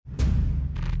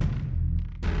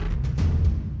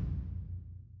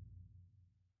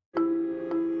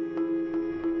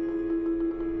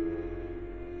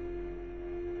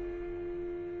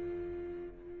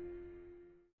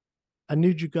I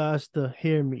need you guys to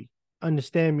hear me,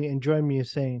 understand me, and join me in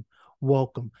saying,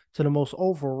 welcome to the most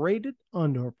overrated,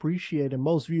 underappreciated,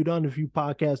 most viewed, underviewed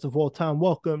podcast of all time.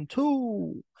 Welcome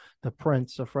to the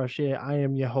Prince of Fresh Air. I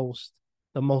am your host,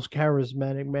 the most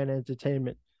charismatic man in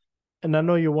entertainment. And I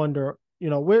know you wonder,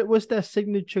 what's that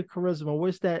signature charisma?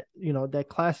 Where's that, that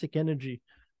classic energy?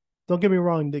 Don't get me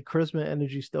wrong, the charisma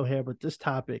energy is still here, but this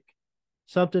topic,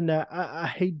 something that I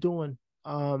hate doing.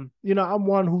 I'm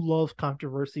one who loves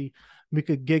controversy. We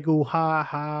could giggle, ha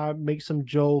ha, make some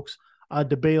jokes,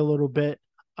 debate a little bit,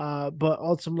 but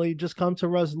ultimately just come to a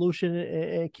resolution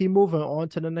and keep moving on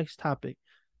to the next topic.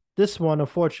 This one,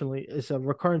 unfortunately, is a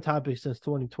recurring topic since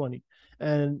 2020.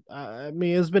 And I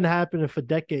mean, it's been happening for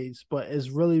decades, but it's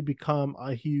really become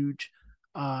a huge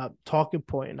talking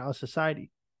point in our society.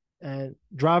 And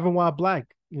driving while black,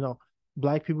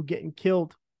 black people getting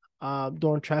killed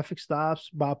during traffic stops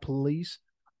by police.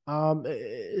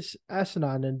 It's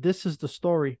asinine. And this is the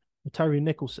story of Tyree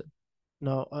Nicholson.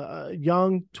 A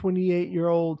young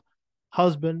 28-year-old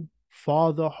husband,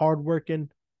 father, hardworking,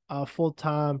 full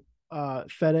time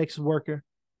FedEx worker,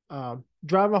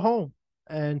 driving home.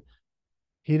 And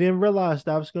he didn't realize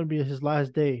that was going to be his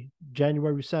last day,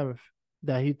 January 7th,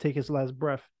 that he'd take his last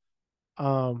breath.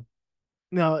 Um,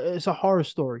 Now, it's a horror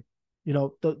story.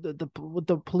 The what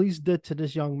the police did to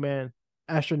this young man,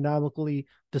 astronomically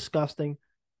disgusting,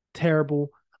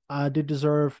 terrible. They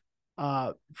deserve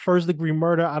first degree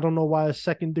murder. I don't know why a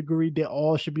second degree. They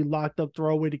all should be locked up,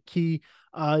 throw away the key.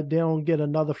 They don't get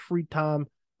another free time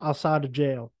outside of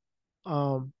jail.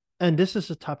 And this is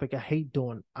a topic I hate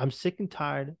doing. I'm sick and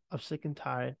tired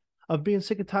of being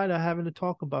sick and tired of having to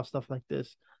talk about stuff like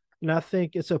this. And I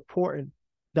think it's important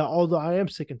that although I am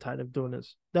sick and tired of doing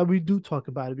this, that we do talk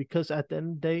about it because at the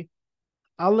end of the day,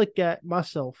 I look at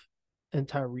myself and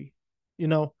Tyree. You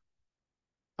know,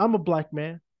 I'm a black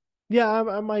man. Yeah,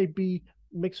 I might be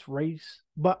mixed race,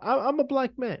 but I'm a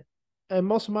black man. And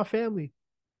most of my family,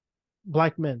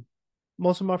 black men.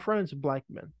 Most of my friends are black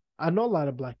men. I know a lot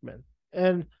of black men.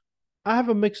 And I have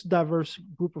a mixed, diverse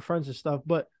group of friends and stuff,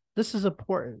 but this is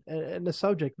important and the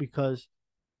subject because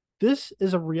this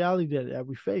is a reality that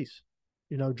we face.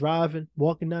 Driving,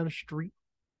 walking down the street,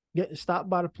 getting stopped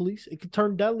by the police, it could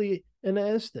turn deadly in an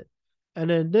instant.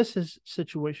 And in this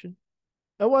situation,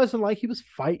 it wasn't like he was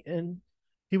fighting,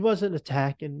 he wasn't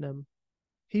attacking them.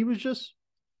 He was just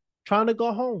trying to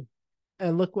go home.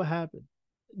 And look what happened.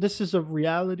 This is a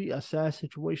reality, a sad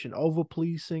situation. Over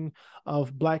policing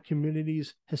of black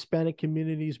communities, Hispanic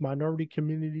communities, minority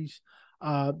communities,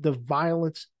 the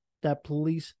violence that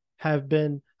police have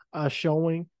been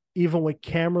showing, even with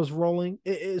cameras rolling,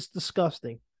 it's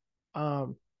disgusting.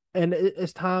 Um, and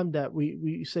it's time that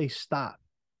we say stop.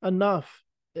 Enough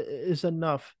is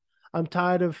enough. I'm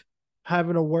tired of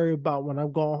having to worry about when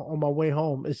I'm going on my way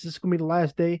home. Is this gonna be the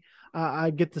last day I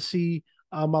get to see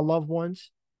my loved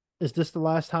ones? Is this the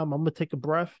last time I'm gonna take a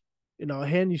breath?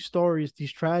 Hearing these stories,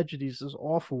 these tragedies is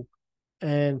awful,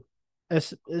 and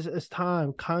it's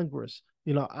time Congress,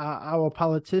 our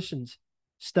politicians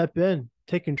step in,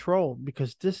 take control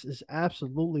because this is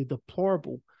absolutely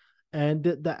deplorable, and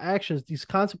the actions, these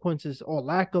consequences or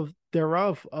lack of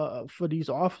thereof, for these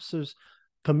officers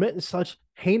committing such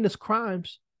heinous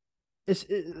crimes, it's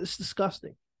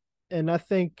disgusting. And I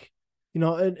think,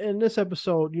 in this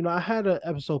episode, I had an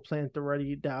episode planned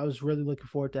already that I was really looking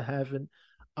forward to having.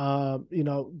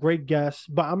 Great guests,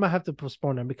 but I'm gonna have to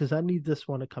postpone them because I need this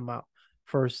one to come out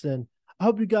first. And I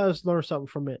hope you guys learn something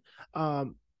from it.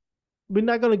 We're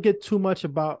not gonna get too much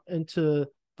about into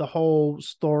the whole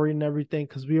story and everything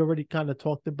because we already kind of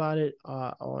talked about it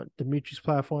on Dimitri's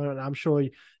platform, and I'm sure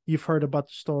you've heard about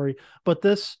the story. But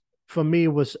this for me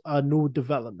was a new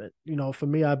development. For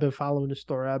me, I've been following the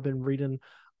story. I've been reading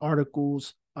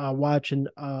articles, watching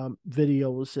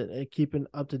videos, and keeping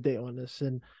up to date on this.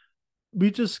 And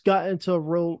we just got into a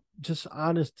real, just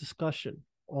honest discussion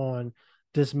on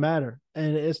this matter.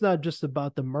 And it's not just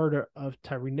about the murder of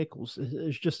Tyree Nichols.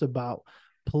 It's just about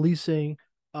policing,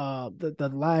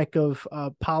 the lack of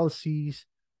policies,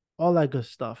 all that good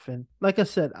stuff. And like I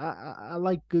said, I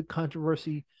like good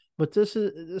controversy, but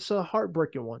it's a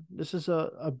heartbreaking one. This is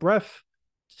a breath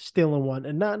stealing one,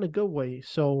 and not in a good way.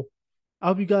 So I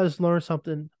hope you guys learn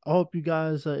something. I hope you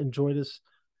guys enjoy this.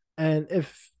 And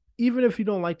if even if you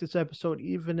don't like this episode,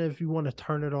 even if you want to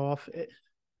turn it off,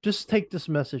 just take this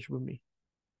message with me.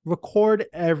 Record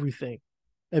everything.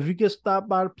 If you get stopped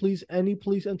by the police, any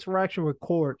police interaction,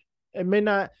 record. It may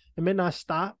not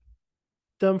stop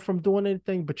them from doing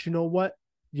anything, but you know what?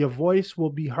 Your voice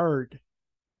will be heard.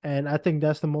 And I think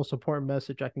that's the most important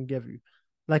message I can give you.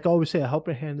 Like I always say, a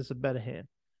helping hand is a better hand.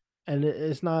 And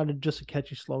it's not just a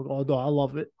catchy slogan, although I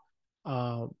love it.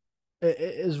 it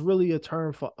is really a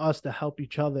term for us to help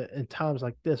each other in times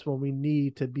like this when we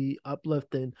need to be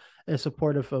uplifting and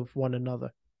supportive of one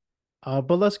another.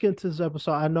 But let's get into this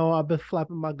episode. I know I've been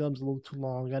flapping my gums a little too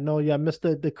long. I know, yeah,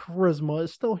 Mr. The charisma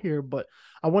is still here, but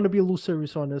I want to be a little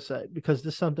serious on this because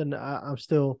this is something that I'm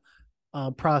still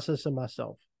processing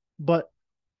myself. But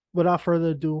without further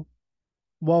ado,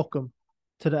 welcome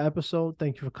to the episode.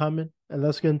 Thank you for coming. And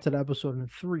let's get into the episode in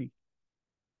 3,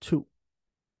 2,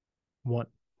 1.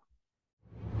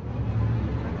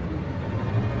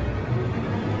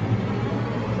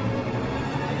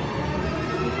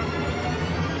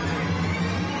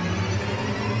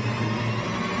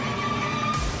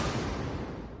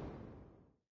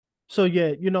 So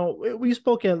yeah, we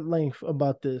spoke at length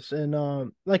about this,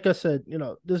 and like I said,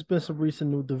 there's been some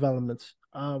recent new developments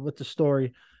with the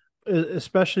story,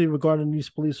 especially regarding these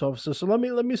police officers. So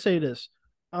let me say this.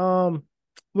 Um,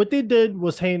 what they did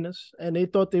was heinous, and they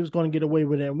thought they was going to get away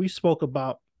with it. And we spoke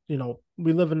about,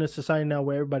 we live in a society now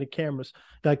where everybody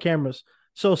got cameras.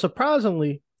 So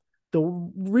surprisingly,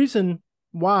 the reason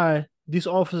why these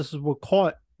officers were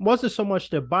caught wasn't so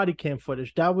much their body cam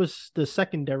footage. That was the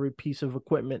secondary piece of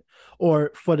equipment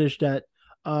or footage that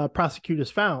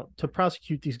prosecutors found to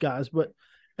prosecute these guys. But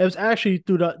it was actually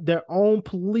through their own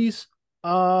police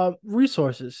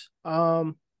resources.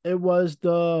 It was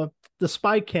the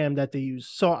spy cam that they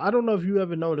used. So I don't know if you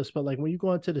ever noticed, but like when you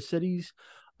go into the cities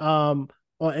or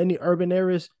any urban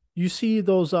areas, you see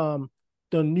those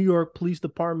the New York Police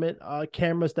Department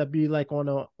cameras that be like on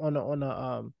a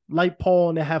light pole,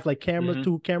 and they have like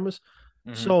two cameras.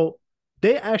 Mm-hmm. So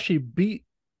they actually beat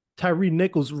Tyree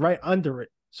Nichols right under it.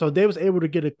 So they was able to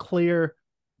get a clear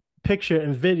picture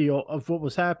and video of what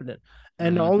was happening.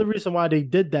 And the only reason why they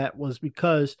did that was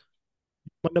because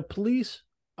when the police,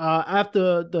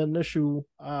 after the initial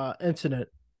incident,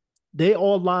 they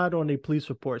all lied on their police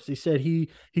reports. They said he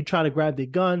tried to grab their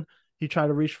gun, he tried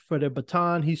to reach for their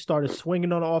baton, he started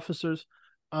swinging on officers,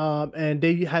 and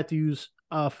they had to use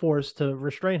force to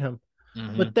restrain him.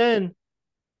 But then,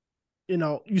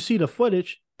 you see the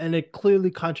footage, and it clearly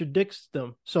contradicts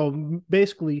them. So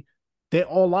basically, they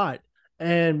all lied.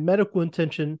 And medical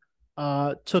attention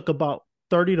took about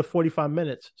 30 to 45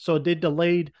 minutes. So they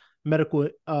delayed medical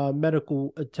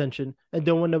attention. And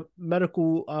then when the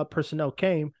medical personnel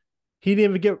came, he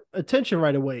didn't even get attention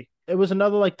right away. It was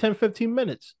another like 10, 15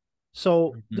 minutes.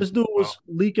 So this dude was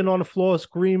leaking on the floor,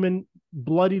 screaming,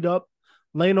 bloodied up,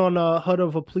 laying on the hood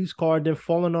of a police car, then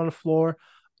falling on the floor.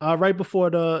 Right before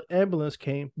the ambulance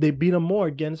came, they beat him more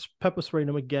again, pepper sprayed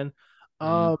him again,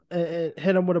 and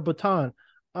hit him with a baton.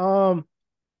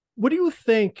 What do you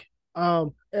think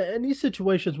in these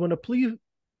situations when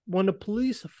the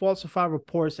police falsify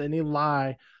reports and they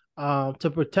lie to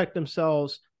protect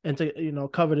themselves and to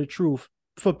cover the truth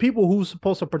for people who's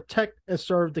supposed to protect and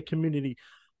serve the community?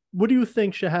 What do you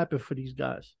think should happen for these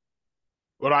guys?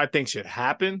 What I think should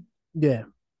happen? Yeah.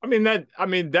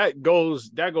 that goes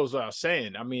without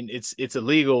saying. I mean, it's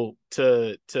illegal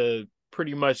to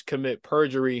pretty much commit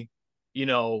perjury,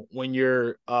 when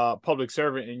you're a public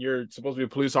servant and you're supposed to be a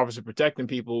police officer protecting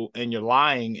people and you're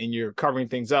lying and you're covering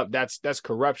things up. That's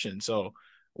corruption. So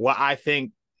what I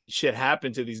think should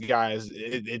happen to these guys,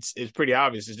 it's pretty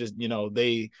obvious. It's just,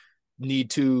 they need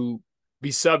to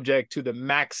be subject to the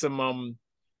maximum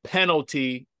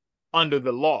penalty under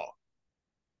the law.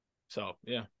 So,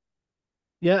 yeah.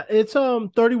 Yeah, it's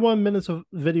 31 minutes of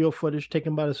video footage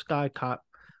taken by the Sky Cop.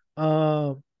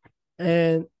 And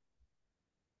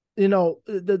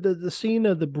the scene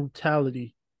of the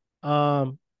brutality,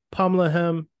 pummeling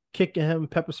him, kicking him,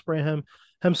 pepper spraying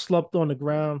him slumped on the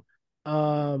ground.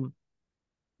 And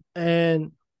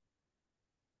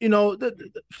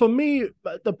for me,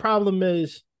 the problem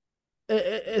is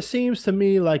it seems to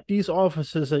me like these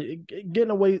officers are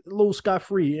getting away a little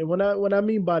scot-free. And what I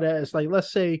mean by that is, like,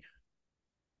 let's say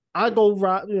I go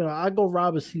rob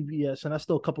a CVS and I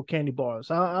steal a couple candy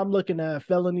bars. I'm looking at a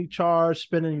felony charge,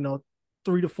 spending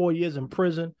 3 to 4 years in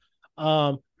prison.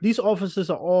 These officers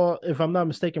are all, if I'm not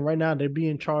mistaken, right now they're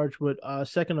being charged with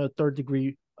second or third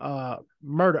degree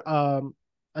murder.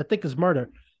 I think it's murder.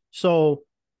 So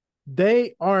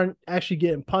they aren't actually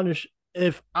getting punished.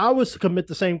 If I was to commit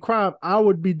the same crime, I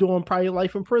would be doing probably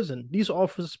life in prison. These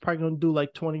officers probably going to do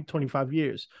like 20, 25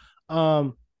 years.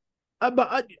 But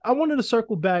I wanted to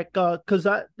circle back because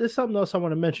there's something else I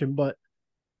want to mention. But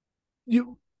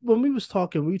when we was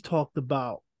talking, we talked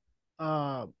about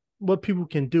what people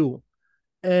can do,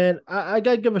 and I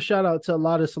gotta give a shout out to a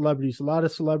lot of celebrities.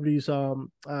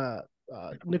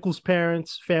 Nichols'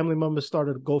 parents, family members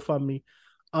started a GoFundMe,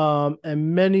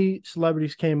 and many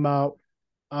celebrities came out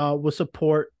with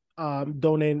support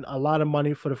donating a lot of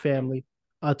money for the family.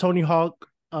 Tony Hawk,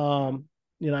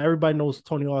 everybody knows who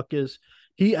Tony Hawk is.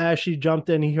 He actually jumped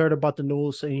in. He heard about the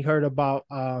news and he heard about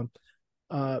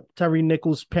Terry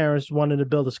Nichols' parents wanted to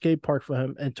build a skate park for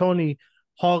him. And Tony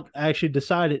Hawk actually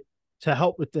decided to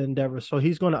help with the endeavor. So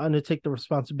he's going to undertake the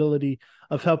responsibility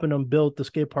of helping them build the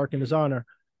skate park in his honor.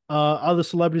 Other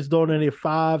celebrities donated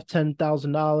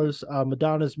 $5,000-$10,000.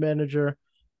 Madonna's manager,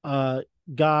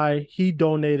 Guy, he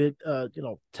donated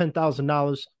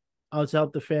 $10,000 to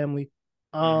help the family.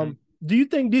 Do you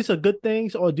think these are good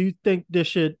things, or do you think this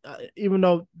should, even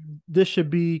though this should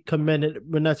be commended,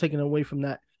 we're not taking away from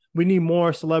that, we need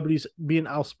more celebrities being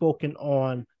outspoken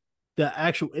on the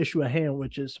actual issue at hand,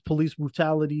 which is police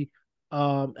brutality,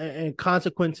 and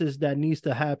consequences that needs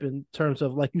to happen in terms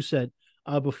of, like you said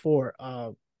before,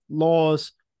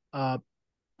 laws,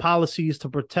 policies to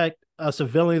protect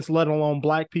civilians, let alone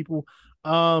Black people.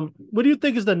 What do you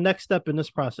think is the next step in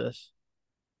this process?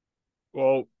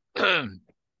 Well,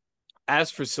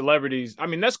 as for celebrities, I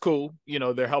mean, that's cool.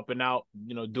 They're helping out,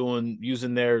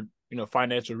 using their,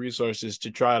 financial resources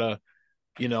to try to,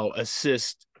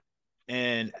 assist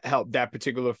and help that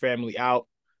particular family out.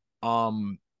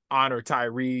 Honor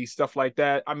Tyree, stuff like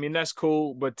that. I mean, that's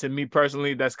cool. But to me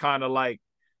personally, that's kind of like,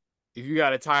 if you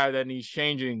got a tire that needs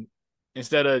changing,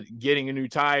 instead of getting a new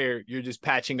tire, you're just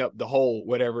patching up the hole,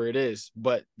 whatever it is.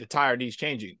 But the tire needs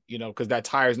changing, because that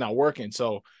tire is not working.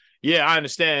 So yeah, I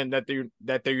understand that they're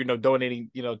donating,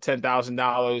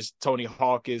 $10,000. Tony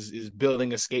Hawk is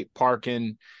building a skate park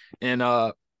in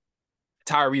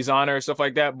Tyree's honor, stuff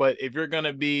like that. But if you're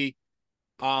gonna be,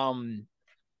 how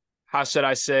should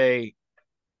I say,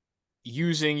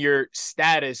 using your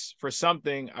status for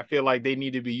something, I feel like they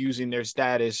need to be using their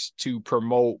status to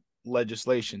promote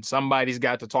legislation. Somebody's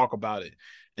got to talk about it.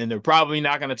 And they're probably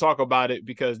not going to talk about it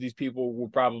because these people will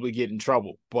probably get in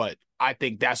trouble. But I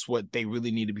think that's what they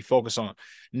really need to be focused on.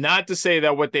 Not to say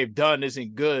that what they've done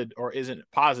isn't good or isn't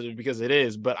positive, because it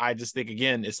is. But I just think,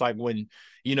 again, it's like when,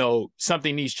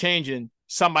 something needs changing,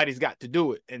 somebody's got to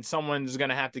do it. And someone's going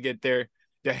to have to get their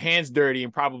hands dirty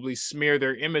and probably smear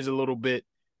their image a little bit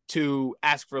to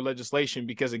ask for legislation,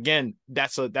 because again,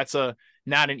 that's a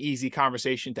not an easy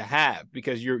conversation to have,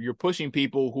 because you're pushing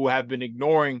people who have been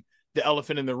ignoring the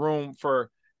elephant in the room for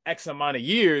X amount of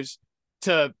years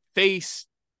to face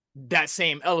that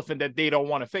same elephant that they don't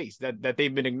want to face, that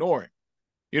they've been ignoring.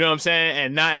 You know what I'm saying?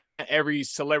 And not every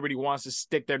celebrity wants to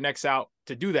stick their necks out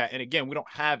to do that. And again, we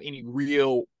don't have any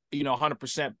real,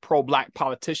 100% pro-Black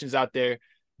politicians out there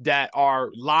that are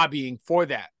lobbying for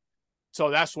that. So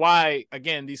that's why,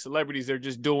 again, these celebrities are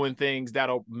just doing things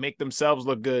that'll make themselves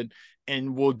look good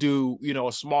and will do,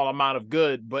 a small amount of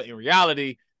good. But in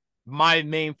reality, my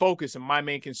main focus and my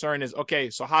main concern is, okay,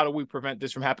 so how do we prevent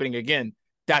this from happening again?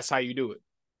 That's how you do it.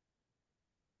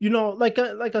 Like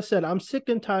I said, I'm sick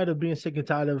and tired of being sick and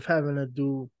tired of having to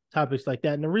do topics like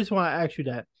that. And the reason why I asked you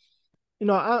that,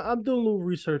 I'm doing a little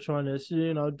research on this,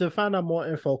 to find out more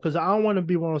info, because I don't want to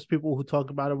be one of those people who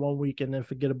talk about it one week and then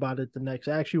forget about it the next.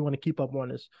 I actually want to keep up on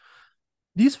this.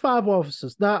 These 5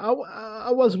 officers, now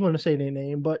I wasn't going to say their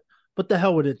name, but the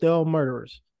hell with it, they're all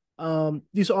murderers.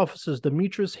 These officers,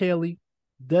 Demetrius Haley,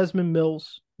 Desmond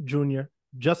Mills Jr.,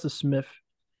 Justice Smith,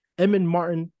 Emmett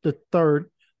Martin III,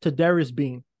 to Darius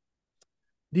Bean.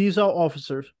 These are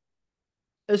officers.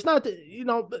 It's not,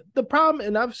 the problem,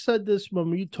 and I've said this when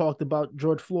we talked about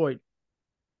George Floyd.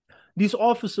 These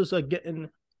officers are getting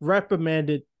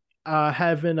reprimanded,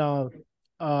 having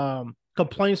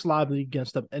complaints lobbied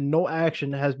against them, and no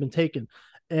action has been taken.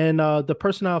 And the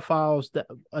personnel files that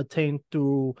obtained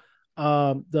through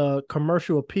the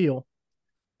commercial appeal,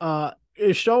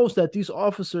 it shows that these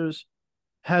officers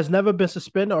has never been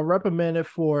suspended or reprimanded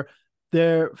for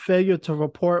their failure to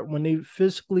report when they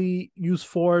physically use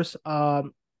force,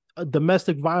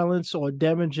 domestic violence, or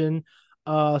damaging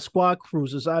squad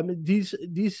cruisers. I mean,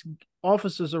 these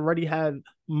officers already had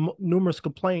numerous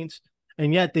complaints,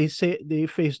 and yet they say they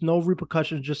face no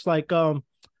repercussions. Just like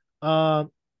Siobhan.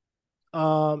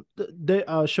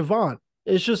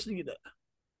 It's just,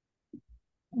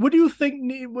 what do you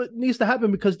think what needs to happen?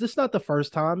 Because this is not the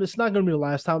first time. It's not going to be the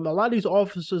last time. A lot of these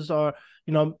officers are,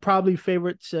 probably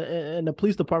favorites in the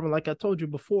police department, like I told you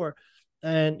before.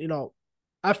 And,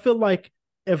 I feel like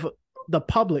if the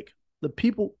public, the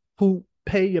people who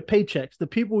pay your paychecks, the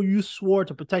people you swore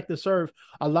to protect and serve,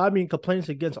 are lobbying complaints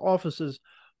against officers,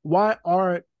 why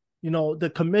aren't,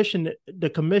 the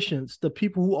commissions, the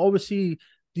people who oversee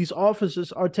these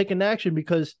officers are taking action?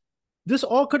 Because this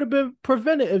all could have been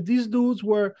prevented if these dudes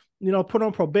were, put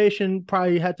on probation,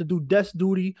 probably had to do desk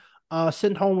duty,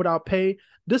 sent home without pay.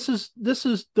 This is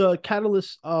the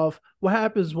catalyst of what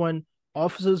happens when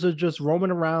Officers are just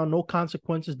roaming around, no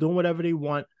consequences, doing whatever they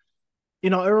want.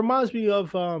 It reminds me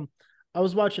of I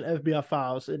was watching FBI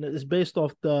Files, and it's based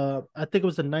off I think it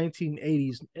was the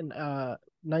 1980s and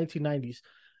 1990s.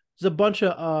 There's a bunch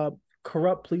of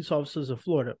corrupt police officers in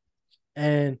Florida,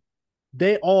 and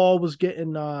they all was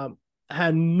getting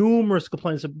had numerous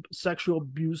complaints of sexual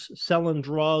abuse, selling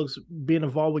drugs, being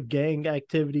involved with gang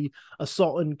activity,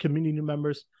 assaulting community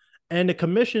members, and the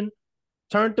commission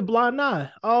turned the blind eye.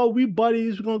 Oh, we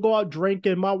buddies. We're gonna go out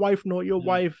drinking. My wife know your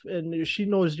wife, and she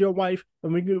knows your wife,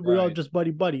 and we all just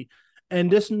buddy.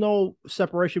 And there's no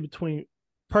separation between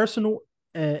personal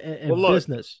and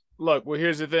business. Look, well,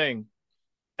 here's the thing.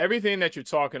 Everything that you're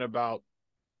talking about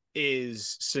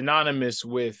is synonymous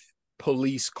with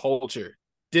police culture.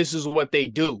 This is what they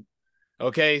do.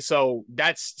 Okay, so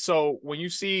when you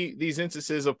see these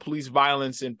instances of police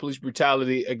violence and police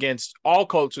brutality against all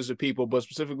cultures of people, but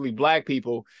specifically Black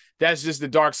people, that's just the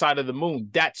dark side of the moon.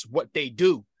 That's what they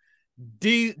do.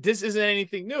 This isn't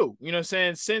anything new. You know what I'm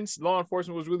saying? Since law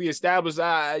enforcement was really established,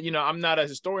 I'm not a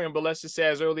historian, but let's just say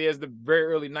as early as the very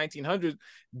early 1900s,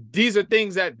 these are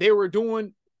things that they were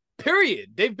doing,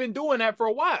 period. They've been doing that for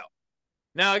a while.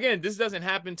 Now, again, this doesn't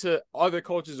happen to other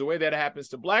cultures the way that it happens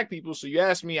to Black people. So you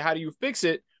ask me, how do you fix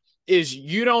it? Is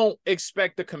you don't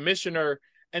expect the commissioner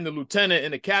and the lieutenant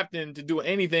and the captain to do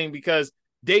anything because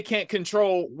they can't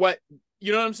control what,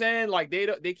 you know what I'm saying? Like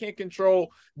they can't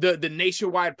control the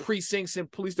nationwide precincts and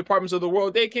police departments of the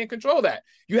world. They can't control that.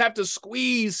 You have to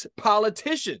squeeze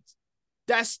politicians.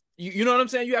 That's, you know what I'm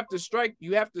saying? You have to strike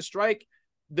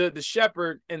the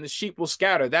shepherd and the sheep will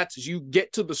scatter. That's, you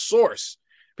get to the source.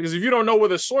 Because if you don't know where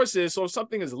the source is, so if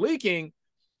something is leaking,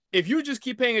 if you just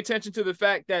keep paying attention to the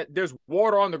fact that there's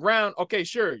water on the ground, okay,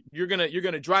 sure, you're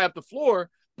gonna dry up the floor.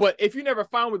 But if you never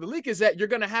find where the leak is at, you're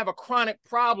gonna have a chronic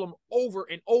problem over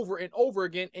and over and over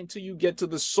again until you get to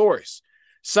the source.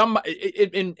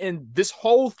 And this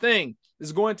whole thing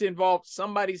is going to involve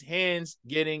somebody's hands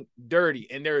getting dirty,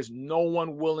 and there is no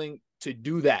one willing to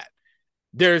do that.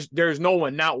 There's no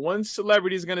one, not one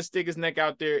celebrity is going to stick his neck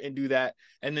out there and do that.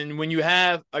 And then when you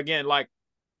have, again, like,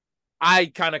 I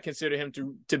kind of consider him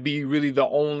to be really the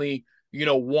only,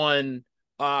 one,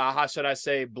 how should I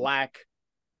say, Black,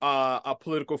 a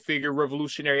political figure,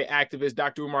 revolutionary activist,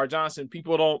 Dr. Umar Johnson.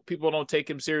 People don't take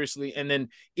him seriously. And then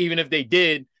even if they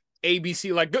did,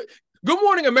 ABC, like Good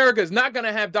Morning America is not going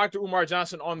to have Dr. Umar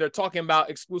Johnson on there talking about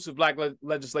exclusive Black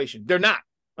legislation. They're not.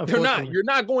 They're not. You're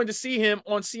not going to see him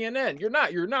on CNN.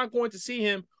 You're not going to see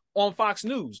him on Fox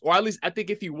News. Or at least I think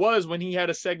if he was, when he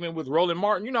had a segment with Roland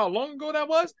Martin, you know how long ago that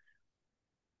was?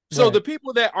 So the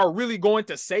people that are really going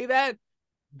to say that,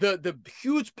 the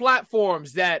huge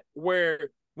platforms that where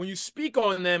when you speak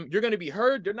on them, you're going to be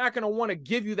heard, they're not going to want to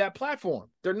give you that platform.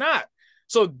 They're not.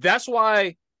 So that's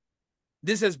why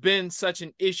this has been such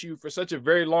an issue for such a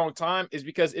very long time, is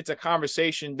because it's a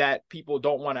conversation that people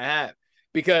don't want to have.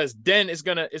 Because then it's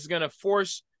gonna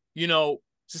force,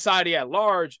 society at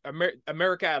large,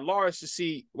 America at large, to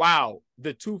see, wow,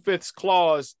 the 2/5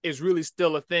 clause is really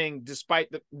still a thing, despite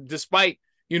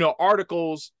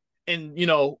articles and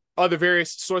other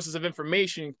various sources of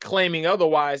information claiming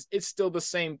otherwise. It's still the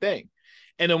same thing.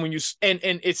 And then when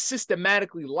and it's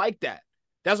systematically like that.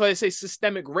 That's why they say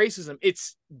systemic racism.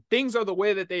 It's things are the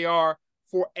way that they are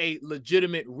for a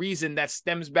legitimate reason that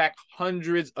stems back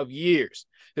hundreds of years.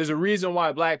 There's a reason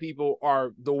why Black people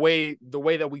are the way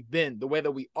that we've been, the way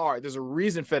that we are. There's a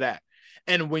reason for that.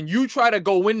 And when you try to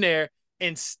go in there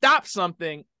and stop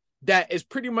something that is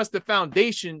pretty much the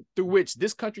foundation through which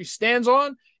this country stands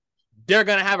on, they're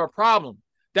going to have a problem.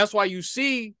 That's why you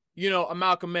see, a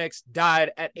Malcolm X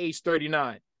died at age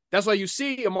 39. That's why you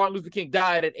see a Martin Luther King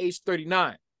died at age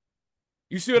 39.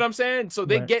 You see what I'm saying? So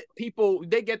they get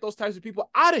those types of people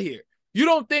out of here. You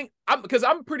don't think, because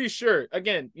I'm pretty sure,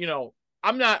 again,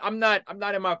 I'm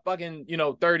not in my fucking,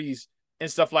 30s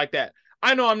and stuff like that.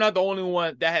 I know I'm not the only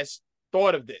one that has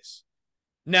thought of this.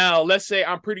 Now, let's say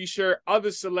I'm pretty sure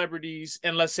other celebrities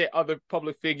and let's say other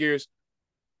public figures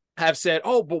have said,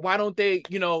 oh, but why don't they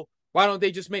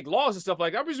just make laws and stuff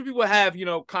like that? I'm pretty sure people have,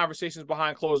 conversations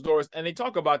behind closed doors and they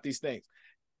talk about these things.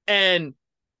 And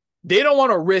they don't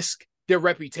want to risk their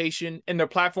reputation and their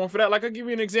platform for that. Like, I'll give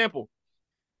you an example.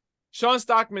 Sean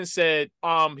Stockman said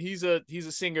he's a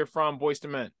singer from Boyz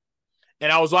II Men.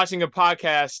 And I was watching a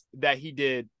podcast that he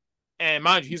did, and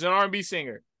mind you, he's an R&B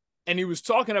singer. And he was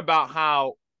talking about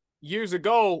how years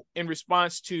ago, in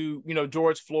response to,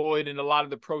 George Floyd and a lot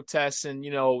of the protests and,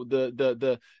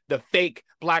 the fake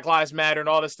Black Lives Matter and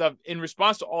all this stuff, in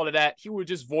response to all of that, he would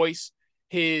just voice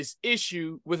his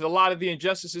issue with a lot of the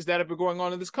injustices that have been going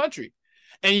on in this country.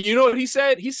 And you know what he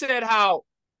said? He said how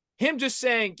him just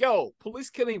saying, yo, police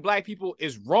killing black people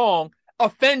is wrong,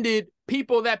 offended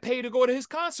people that pay to go to his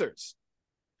concerts.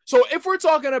 So if we're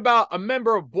talking about a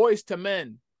member of Boyz II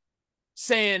Men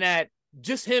saying that,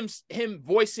 just him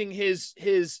voicing his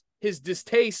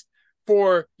distaste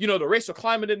for, you know, the racial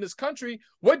climate in this country,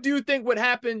 what do you think would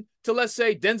happen to, let's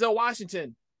say, Denzel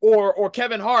Washington or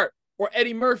Kevin Hart or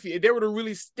Eddie Murphy if they were to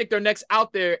really stick their necks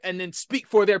out there and then speak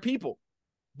for their people?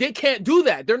 They can't do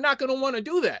that. They're not going to want to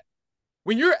do that.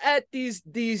 When you're at these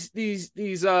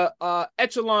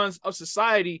echelons of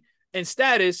society and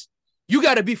status, you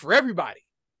got to be for everybody.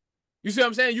 You see what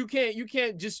I'm saying? You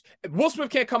can't just, Will Smith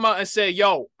can't come out and say,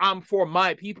 yo, I'm for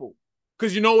my people.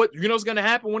 Because you know what? You know what's going to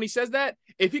happen when he says that?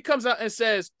 If he comes out and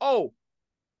says, oh,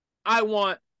 I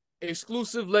want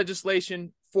exclusive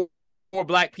legislation for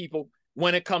black people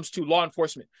when it comes to law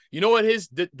enforcement, you know what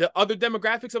the other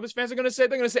demographics of his fans are going to say?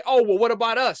 They're going to say, oh, well, what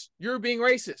about us? You're being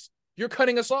racist. You're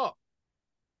cutting us off.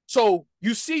 So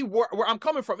you see where I'm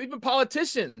coming from. Even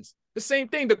politicians, the same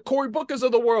thing. The Cory Bookers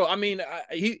of the world. I mean,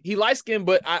 he light-skinned,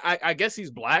 but I guess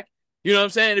he's black. You know what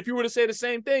I'm saying? If you were to say the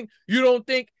same thing, you don't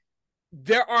think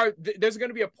there's going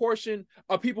to be a portion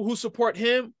of people who support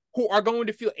him who are going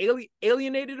to feel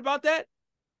alienated about that?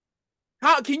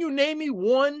 How can you name me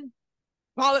one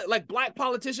black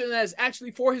politician that is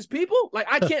actually for his people? Like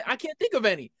I can't think of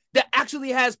any that actually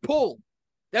has pull.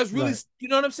 That's really, right. You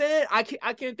know what I'm saying? I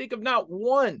can't think of not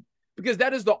one, because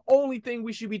that is the only thing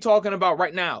we should be talking about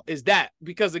right now is that.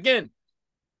 Because again,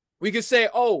 we could say,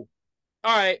 oh,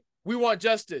 all right, we want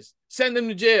justice, send them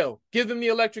to jail, give them the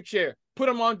electric chair, put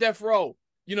them on death row,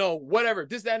 you know, whatever,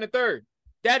 this, that, and the third.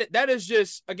 That is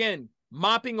just, again,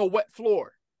 mopping a wet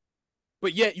floor.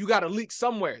 But yet you got to leak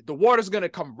somewhere. The water's going to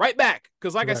come right back.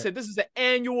 Because like I said, this is an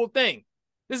annual thing.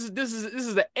 This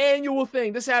is an annual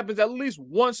thing. This happens at least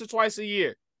once or twice a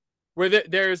year, where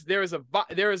there's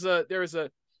an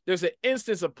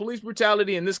instance of police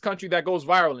brutality in this country that goes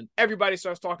viral, and everybody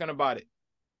starts talking about it.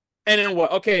 And then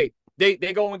what? Okay, they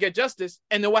go and get justice,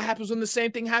 and then what happens when the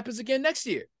same thing happens again next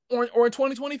year or in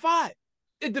 2025?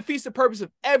 It defeats the purpose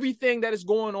of everything that is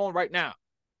going on right now.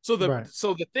 So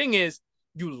the thing is,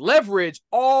 you leverage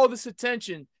all this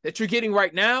attention that you're getting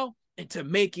right now into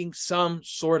making some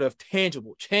sort of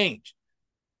tangible change.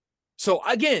 So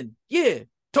again, yeah,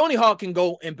 Tony Hawk can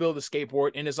go and build a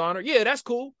skateboard in his honor. Yeah, that's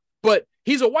cool. But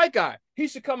he's a white guy. He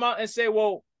should come out and say,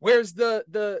 well, where's the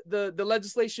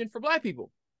legislation for black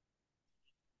people?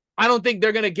 I don't think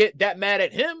they're going to get that mad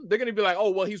at him. They're going to be like, oh,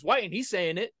 well, he's white and he's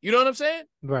saying it. You know what I'm saying?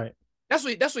 Right. That's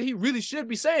what he really should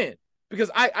be saying. Because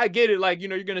I get it. Like, you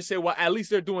know, you're going to say, well, at least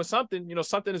they're doing something. You know,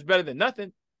 something is better than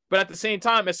nothing. But at the same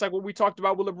time, it's like what we talked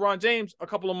about with LeBron James a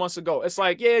couple of months ago. It's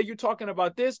like, yeah, you're talking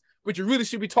about this, but you really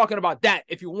should be talking about that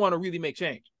if you want to really make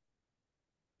change.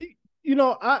 You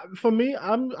know, for me,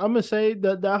 I'm gonna say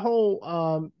that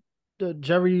whole the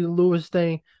Jerry Lewis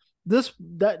thing, that's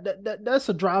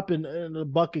a drop in the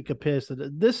bucket compared to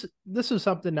this. This is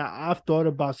something that I've thought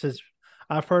about since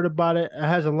I've heard about it. It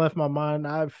hasn't left my mind.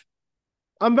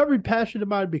 I'm very passionate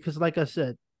about it because, like I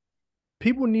said,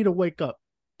 people need to wake up.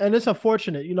 And it's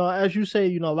unfortunate, you know, as you say,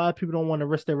 you know, a lot of people don't want to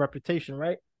risk their reputation,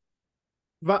 right?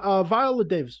 Viola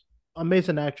Davis,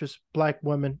 amazing actress, black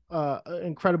woman,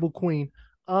 incredible queen.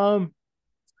 You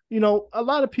know, a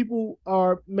lot of people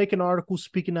are making articles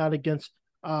speaking out against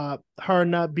her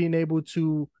not being able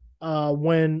to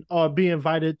win or be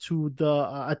invited to the,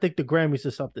 I think the Grammys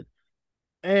or something.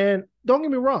 And don't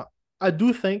get me wrong, I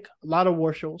do think a lot of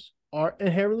award shows are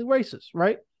inherently racist,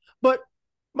 right? But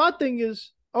my thing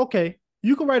is, okay,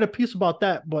 you can write a piece about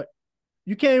that, but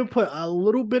you can't even put a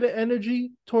little bit of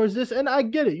energy towards this. And I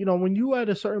get it. You know, when you at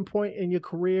a certain point in your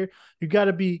career, you got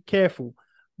to be careful.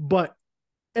 But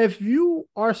if you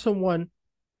are someone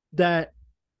that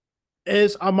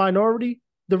is a minority,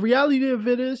 the reality of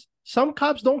it is some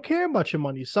cops don't care about your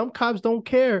money. Some cops don't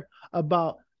care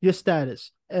about your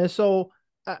status. And so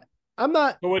I'm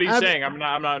not. So what are you saying? I'm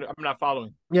not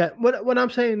following. Yeah. What I'm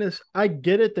saying is I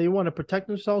get it. They want to protect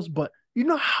themselves, but you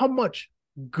know how much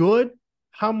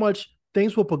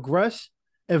things will progress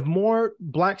if more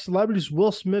black celebrities,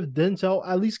 Will Smith, Denzel,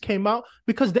 at least came out,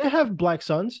 because they have black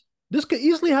sons. This could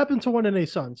easily happen to one of their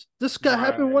sons. This could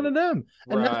happen to one of them.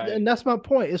 And that's my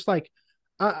point. It's like,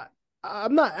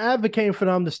 I'm not advocating for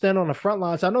them to stand on the front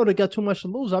lines. I know they got too much to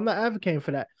lose. I'm not advocating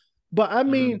for that. But I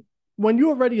mean, when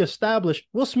you're already established,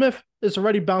 Will Smith is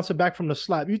already bouncing back from the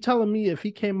slap. You telling me if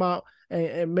he came out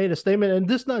and made a statement, and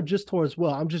this not just towards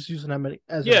Will, I'm just using him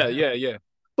as yeah.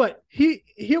 But he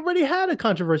already had a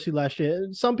controversy last year.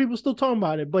 Some people still talking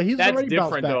about it, but he's already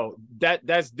bounced back. That's different, though.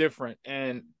 That's different,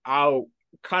 and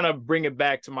kind of bring it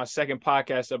back to my second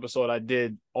podcast episode I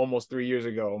did almost 3 years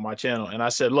ago on my channel. And I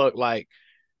said, look, like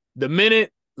the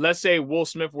minute, let's say Will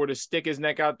Smith were to stick his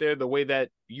neck out there the way that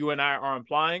you and I are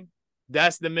implying,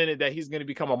 that's the minute that he's going to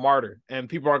become a martyr. And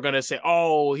people are going to say,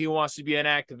 oh, he wants to be an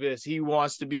activist. He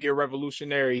wants to be a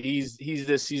revolutionary. He's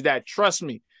this, he's that. Trust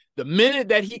me. The minute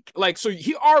that so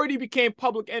he already became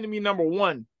public enemy number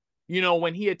one,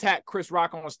 when he attacked Chris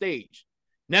Rock on stage.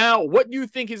 Now, what do you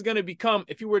think he's going to become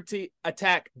if he were to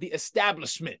attack the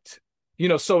establishment,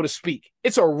 so to speak?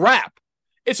 It's a wrap.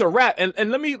 It's a wrap.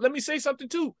 And let me say something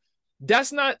too.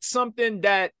 That's not something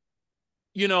that,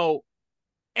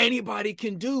 anybody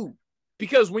can do.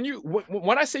 Because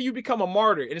when I say you become a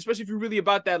martyr, and especially if you're really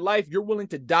about that life, you're willing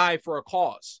to die for a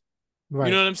cause. Right.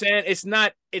 You know what I'm saying?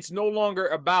 It's no longer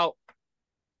about,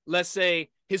 let's say,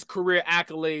 his career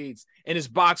accolades and his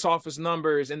box office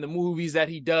numbers and the movies that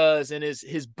he does and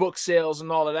his book sales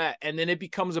and all of that. And then it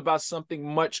becomes about something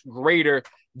much greater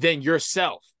than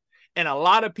yourself. And a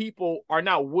lot of people are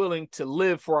not willing to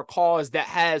live for a cause that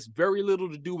has very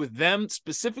little to do with them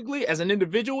specifically as an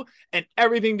individual and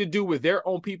everything to do with their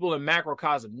own people in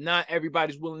macrocosm. Not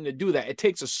everybody's willing to do that. It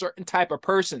takes a certain type of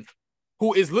person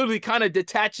who is literally kind of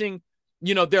detaching,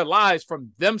 their lives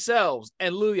from themselves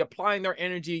and literally applying their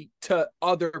energy to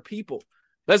other people.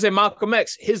 Let's say Malcolm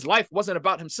X, his life wasn't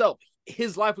about himself.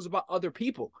 His life was about other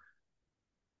people.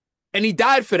 And he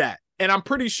died for that. And I'm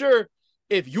pretty sure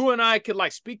if you and I could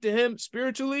speak to him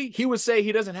spiritually, he would say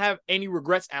he doesn't have any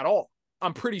regrets at all.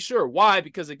 I'm pretty sure. Why?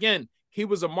 Because again, he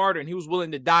was a martyr and he was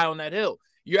willing to die on that hill.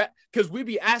 Yeah, because we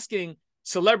be asking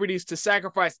celebrities to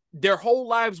sacrifice their whole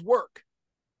lives' work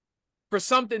for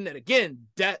something that, again,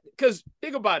 because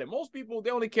think about it. Most people, they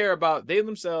only care about they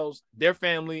themselves, their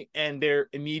family, and their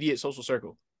immediate social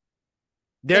circle.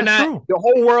 They're not, true. The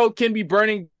whole world can be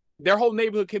burning, their whole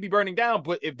neighborhood can be burning down,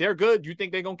 but if they're good, you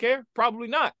think they're going to care? Probably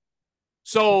not.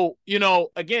 So,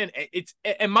 again,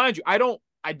 and mind you, I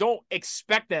don't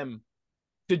expect them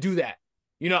to do that,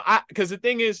 because the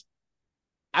thing is,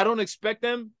 I don't expect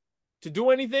them to do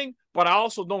anything, but I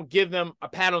also don't give them a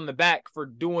pat on the back for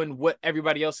doing what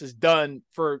everybody else has done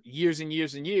for years and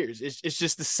years and years. It's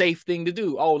just the safe thing to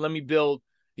do. Oh, let me build,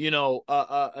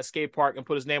 a skate park and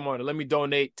put his name on it. Let me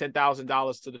donate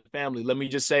 $10,000 to the family. Let me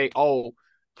just say, oh,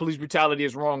 police brutality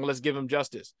is wrong. Let's give him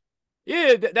justice.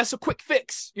 Yeah, that's a quick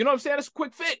fix. You know what I'm saying? That's a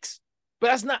quick fix. But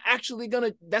that's not actually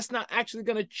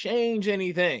gonna change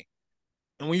anything.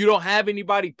 And when you don't have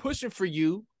anybody pushing for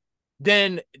you,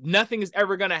 then nothing is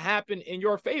ever gonna happen in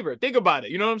your favor. Think about it.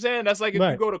 You know what I'm saying? That's like if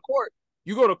you go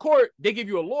to court, they give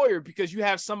you a lawyer because you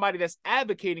have somebody that's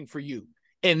advocating for you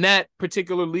in that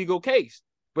particular legal case.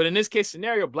 But in this case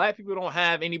scenario, Black people don't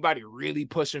have anybody really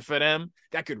pushing for them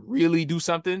that could really do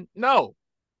something. No.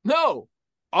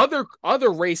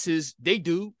 Other races, they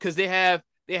do, because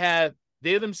they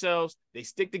themselves, they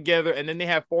stick together, and then they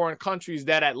have foreign countries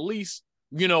that at least,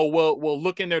 will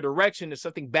look in their direction if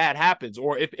something bad happens.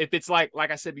 Or if it's like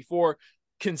I said before,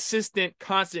 consistent,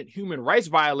 constant human rights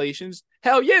violations,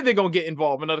 hell yeah, they're going to get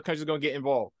involved, and other countries are going to get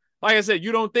involved. Like I said,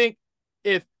 you don't think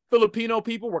if Filipino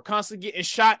people were constantly getting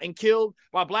shot and killed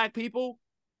by Black people,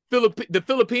 the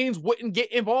Philippines wouldn't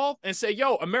get involved and say,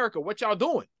 yo, America, what y'all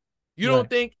doing? You don't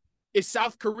think if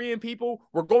South Korean people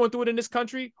were going through it in this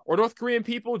country, or North Korean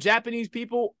people, Japanese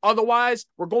people, otherwise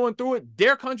were going through it,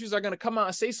 their countries are going to come out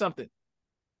and say something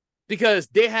because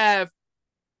they have,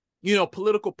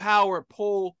 political power,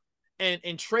 pull,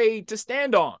 and trade to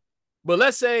stand on. But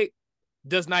let's say,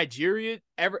 does Nigeria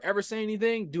ever say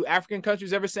anything? Do African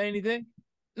countries ever say anything?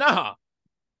 Nah,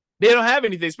 they don't have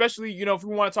anything, especially, if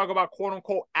we want to talk about quote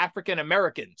unquote African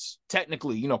Americans,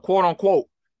 technically, quote unquote.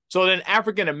 So then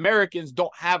African Americans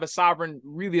don't have a sovereign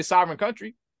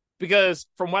country, because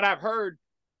from what I've heard,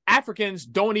 Africans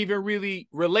don't even really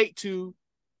relate to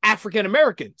African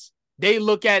Americans. They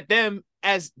look at them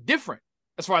as different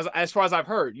as far as I've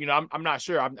heard. I'm not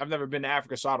sure. I've never been to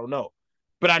Africa, so I don't know.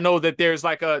 But I know that there's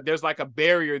like a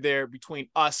barrier there between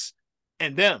us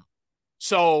and them.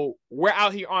 So we're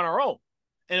out here on our own.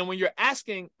 And when you're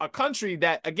asking a country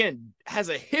that, again, has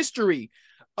a history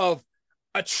of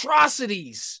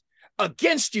atrocities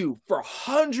against you for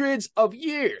hundreds of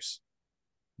years,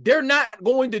 they're not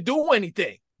going to do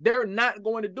anything.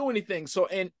 So,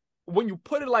 and when you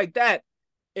put it like that,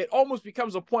 it almost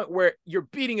becomes a point where you're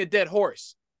beating a dead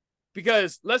horse.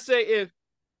 Because let's say if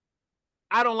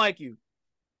I don't like you,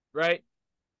 right?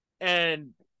 And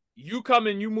you come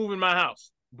and you move in my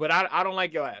house, but I don't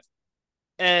like your ass.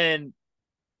 And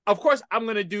of course I'm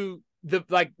going to do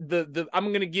I'm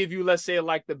going to give you, let's say,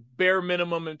 like the bare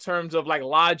minimum in terms of like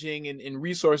lodging and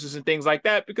resources and things like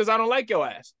that, because I don't like your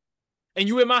ass and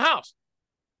you in my house.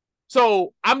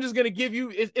 So I'm just gonna give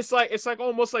you. It's like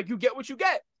almost like you get what you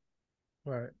get,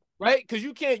 right? Because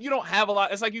you don't have a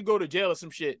lot. It's like you go to jail or some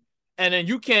shit, and then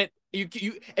you can't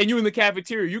and you in the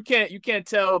cafeteria, you can't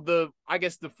tell the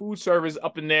food service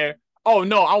up in there. Oh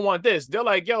no, I want this. They're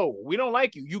like, yo, we don't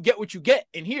like you. You get what you get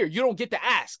in here. You don't get to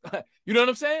ask. You know what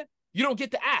I'm saying? You don't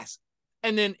get to ask.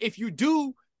 And then if you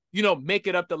do, make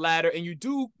it up the ladder and you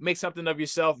do make something of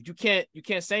yourself, you can't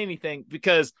say anything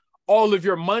because all of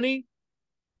your money,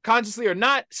 consciously or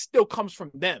not, still comes from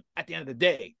them at the end of the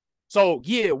day. So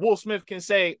yeah, Will Smith can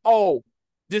say, oh,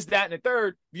 this, that, and the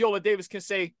third. Viola Davis can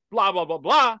say blah, blah, blah,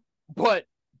 blah. But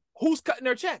who's cutting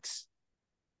their checks?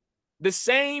 The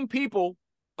same people,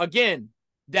 again,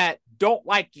 that don't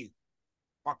like you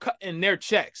are cutting their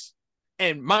checks.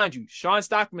 And mind you, Sean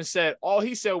Stockman said, all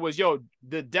he said was, yo,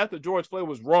 the death of George Floyd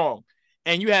was wrong.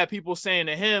 And you have people saying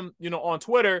to him, on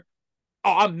Twitter,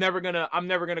 oh, I'm never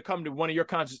gonna come to one of your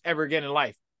concerts ever again in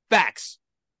life. Facts.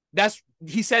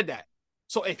 He said that.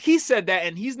 So if he said that,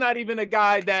 and he's not even a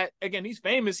guy that, again, he's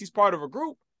famous, he's part of a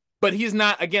group, but he's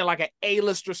not, again, like an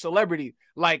A-lister celebrity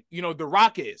like, The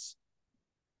Rock is.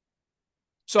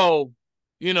 So,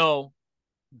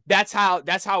 that's how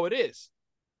it is.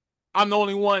 I'm the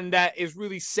only one that is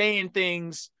really saying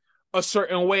things a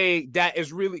certain way that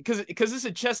is really, because it's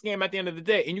a chess game at the end of the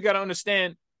day, and you got to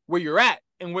understand where you're at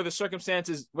and what the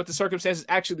circumstances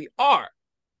actually are.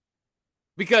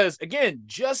 Because again,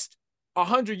 just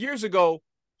 100 years ago,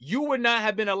 you would not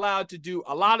have been allowed to do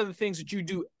a lot of the things that you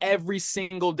do every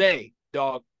single day,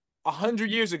 dog. 100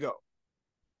 years ago.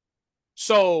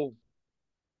 So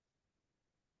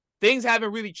things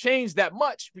haven't really changed that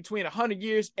much between 100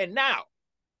 years and now.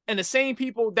 And the same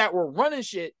people that were running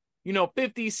shit,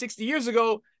 50, 60 years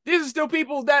ago, these are still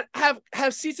people that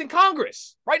have seats in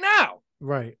Congress right now.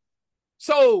 Right.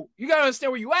 So you got to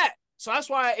understand where you at. So that's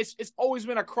why it's always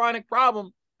been a chronic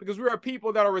problem, because we are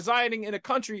people that are residing in a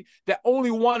country that only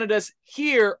wanted us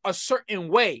here a certain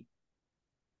way.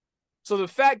 So the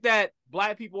fact that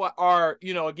Black people are,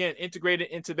 again, integrated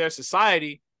into their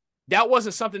society, that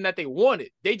wasn't something that they wanted.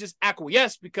 They just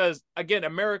acquiesced because, again,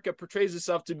 America portrays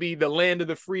itself to be the land of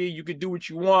the free. You could do what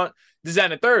you want, this, that,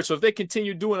 and the third. So if they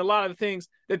continue doing a lot of the things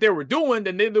that they were doing,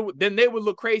 then they would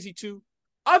look crazy to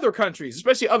other countries,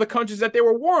 especially other countries that they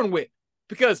were warring with,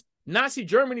 because Nazi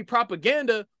Germany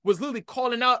propaganda was literally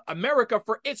calling out America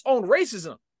for its own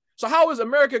racism. So how is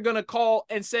America going to call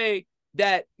and say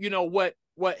that,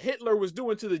 what Hitler was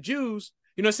doing to the Jews,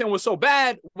 was so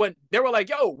bad, when they were like,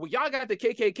 yo, well, y'all got the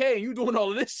KKK and you doing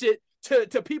all of this shit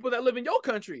to people that live in your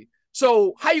country.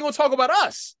 So how you going to talk about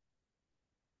us?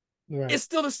 Right. It's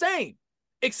still the same,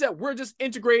 except we're just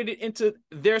integrated into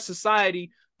their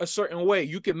society a certain way.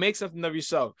 You can make something of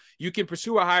yourself. You can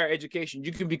pursue a higher education.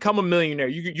 You can become a millionaire.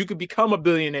 You can become a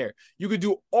billionaire. You can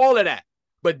do all of that.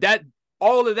 But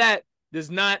all of that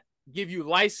does not give you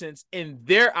license in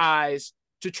their eyes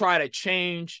to try to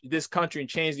change this country and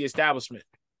change the establishment.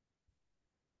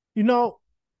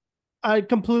 I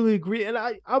completely agree. And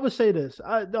I would say this.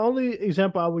 The only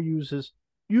example I would use is,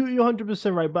 you're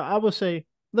 100% right, but I would say,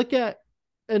 look at,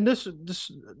 and this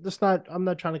not, I'm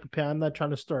not trying to compare, I'm not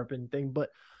trying to stir up anything, but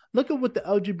look at what the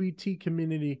LGBT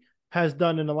community has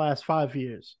done in the last 5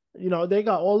 years. They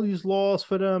got all these laws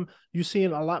for them. You're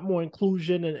seeing a lot more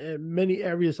inclusion in many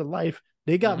areas of life.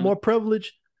 They got more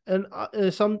privilege and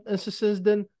in some instances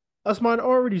than us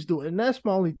minorities do. And that's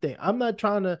my only thing. I'm not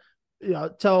trying to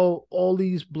tell all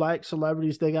these Black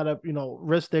celebrities they gotta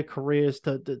risk their careers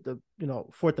to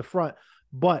for the front.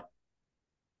 But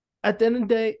at the end of the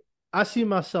day, I see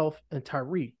myself in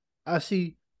Tyree. I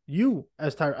see you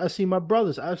as Tyree. I see my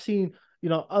brothers. I've seen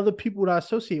other people that I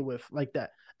associate with like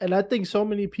that. And I think so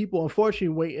many people, unfortunately,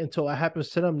 wait until it happens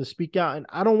to them to speak out. And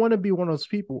I don't want to be one of those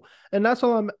people. And that's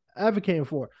all I'm advocating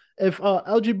for. If a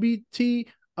LGBT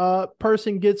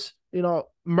person gets,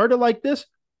 murdered like this,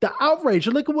 the outrage.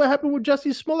 Look at what happened with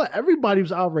Jussie Smollett. Everybody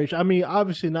was outraged. I mean,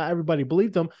 obviously not everybody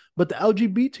believed him, but the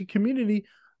LGBT community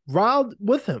riled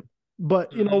with him.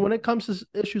 But, when it comes to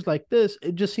issues like this,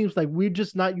 it just seems like we're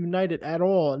just not united at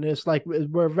all. And it's like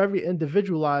we're very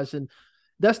individualized. And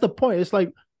that's the point. It's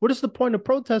like, what is the point of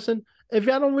protesting if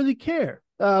y'all don't really care?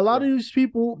 A lot of these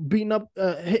people beating up,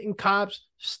 hitting cops,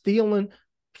 stealing,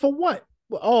 for what?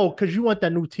 Oh, because you want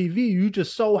that new TV. You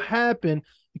just so happen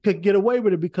you could get away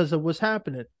with it because of what's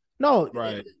happening. No,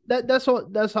 right. That's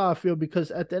how I feel,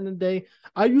 because at the end of the day,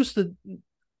 I used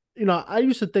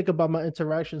to think about my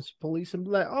interactions with police and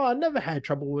be like, oh, I never had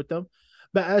trouble with them.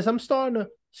 But as I'm starting to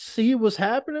see what's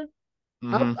happening,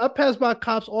 I pass by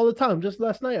cops all the time. Just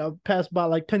last night, I passed by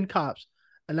like 10 cops.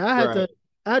 And I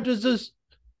had to just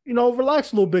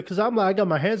relax a little bit because I'm like, I got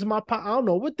my hands in my pocket. I don't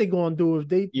know what they're gonna do if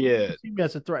they Yeah, see me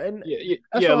as a threat. And yeah,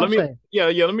 that's what I'm saying.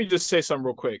 let me just say something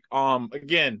real quick.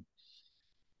 Again,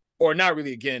 or not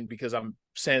really again because I'm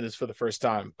saying this for the first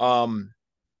time.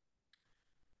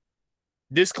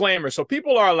 Disclaimer: so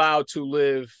people are allowed to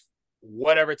live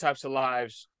whatever types of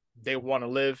lives they want to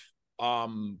live.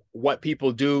 What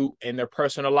people do in their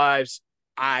personal lives,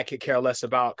 I could care less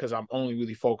about because I'm only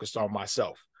really focused on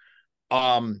myself.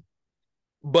 Um,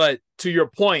 but to your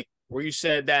point, where you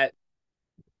said that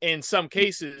in some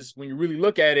cases, when you really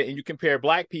look at it and you compare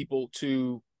Black people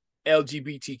to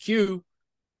LGBTQ,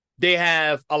 they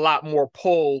have a lot more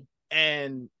pull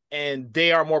and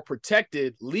they are more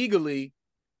protected legally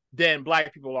than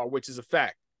Black people are, which is a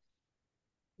fact.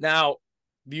 Now,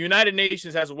 the United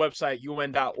Nations has a website,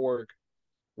 UN.org,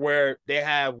 where they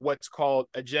have what's called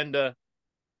Agenda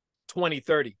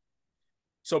 2030.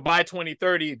 So by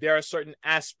 2030, there are certain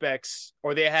aspects,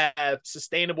 or they have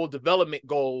sustainable development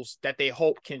goals that they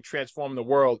hope can transform the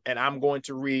world. And I'm going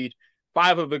to read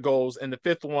 5 of the goals, and the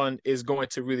 5th one is going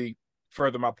to really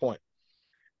further my point.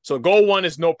 So goal 1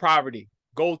 is no poverty.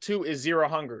 Goal 2 is zero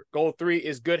hunger. Goal 3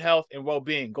 is good health and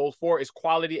well-being. Goal 4 is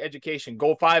quality education.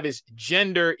 Goal 5 is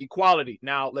gender equality.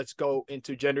 Now let's go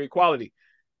into gender equality.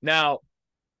 Now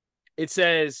it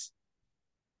says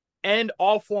end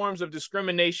all forms of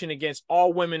discrimination against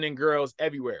all women and girls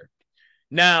everywhere.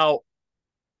 Now,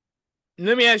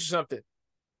 let me ask you something.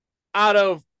 Out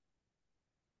of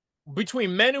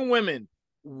between men and women,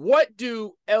 what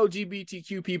do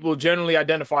LGBTQ people generally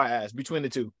identify as between the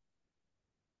two?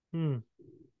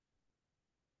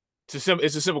 It's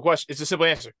a simple question. It's a simple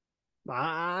answer.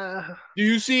 Do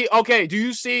you see? Okay. Do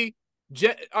you see?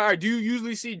 All right. Do you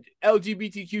usually see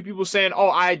LGBTQ people saying, "Oh,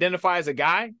 I identify as a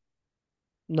guy"?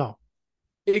 No.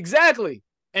 Exactly.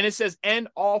 And it says end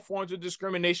all forms of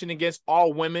discrimination against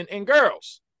all women and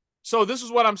girls. So this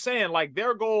is what I'm saying. Like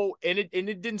their goal, and it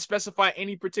didn't specify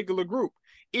any particular group.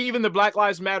 Even the Black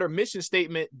Lives Matter mission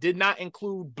statement did not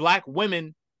include Black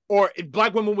women, or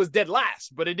Black women was dead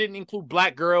last, but it didn't include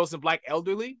Black girls and Black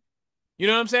elderly. You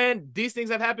know what I'm saying? These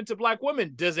things have happened to Black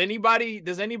women. Do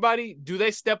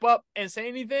they step up and say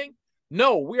anything?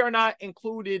 No, we are not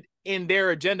included in their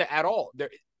agenda at all.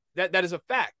 That is a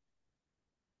fact.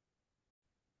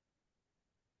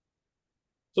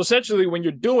 So essentially, when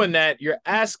you're doing that, you're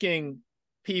asking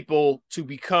people to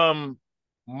become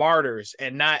martyrs,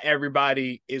 and not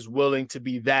everybody is willing to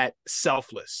be that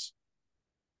selfless.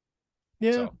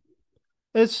 Yeah.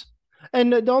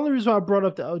 And the only reason why I brought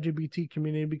up the LGBT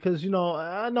community, because,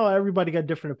 I know everybody got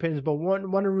different opinions, but one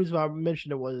of the reasons why I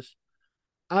mentioned it was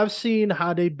I've seen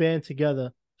how they band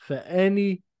together for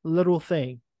any little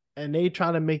thing and they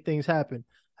try to make things happen.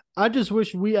 I just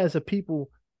wish we as a people,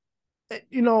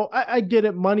 I get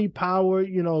it, money, power,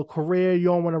 career, you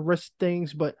don't want to risk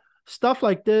things, but stuff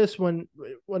like this, when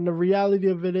the reality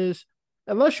of it is,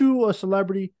 unless you're a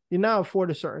celebrity, you're not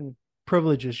afforded certain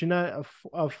privileges. You're not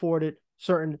afforded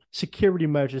certain security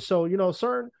measures. So,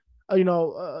 certain,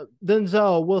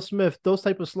 Denzel, Will Smith, those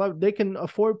type of celebrities, they can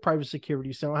afford private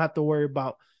security. So they don't have to worry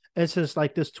about incidents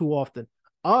like this too often.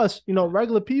 Us,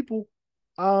 regular people,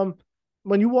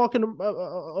 when you walk in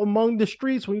among the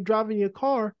streets, when you're driving your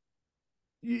car,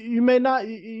 you may not,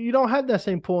 you don't have that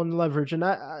same pull and leverage. And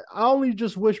I only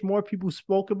just wish more people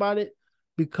spoke about it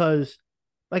because,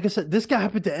 like I said, this can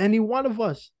happen to any one of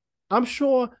us. I'm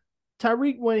sure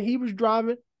Tariq, when he was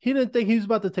driving, he didn't think he was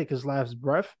about to take his last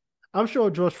breath. I'm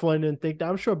sure George Floyd didn't think that.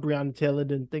 I'm sure Breonna Taylor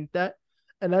didn't think that.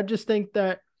 And I just think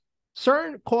that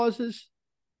certain causes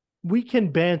we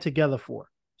can band together for.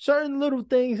 Certain little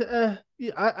things,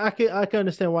 I can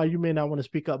understand why you may not want to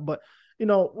speak up, but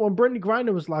when Brittany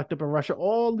Griner was locked up in Russia,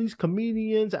 all these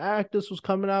comedians, actors was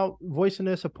coming out voicing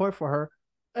their support for her.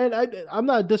 And I'm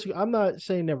not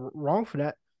saying they're wrong for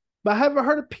that, but I haven't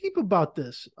heard a peep about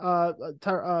this.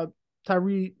 Tyre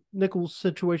Nichols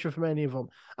situation from any of them.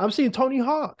 I'm seeing Tony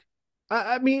Hawk.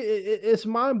 I mean, it's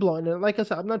mind blowing. And like I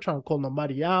said, I'm not trying to call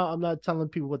nobody out. I'm not telling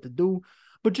people what to do,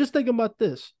 but just think about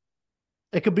this.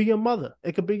 It could be your mother.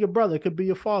 It could be your brother. It could be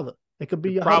your father. It could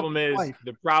be your wife.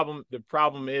 The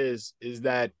problem is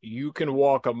that you can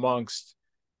walk amongst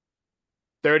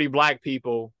 30 Black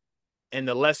people and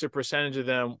the lesser percentage of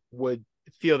them would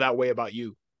feel that way about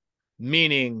you,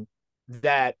 meaning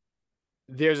that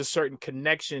there's a certain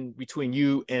connection between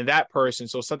you and that person.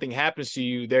 So if something happens to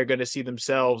you, they're going to see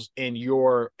themselves in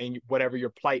whatever your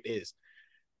plight is.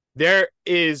 There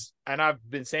is, and I've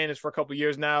been saying this for a couple of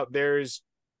years now, there's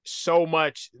so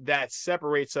much that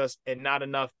separates us and not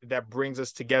enough that brings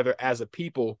us together as a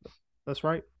people. That's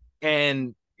right.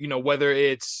 And, whether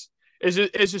it's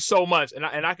it's just so much, and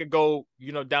I could go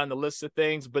down the list of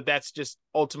things, but that's just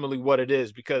ultimately what it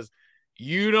is, because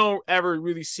you don't ever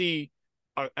really see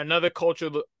another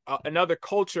culture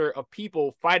of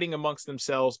people fighting amongst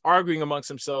themselves, arguing amongst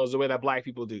themselves the way that Black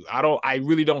people do. I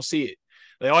really don't see it.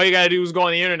 Like, all you gotta do is go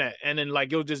on the internet, and then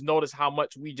like you'll just notice how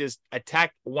much we just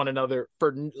attack one another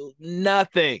for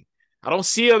nothing. I don't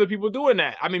see other people doing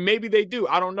that. I mean, maybe they do.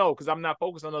 I don't know, because I'm not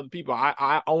focused on other people.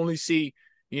 I only see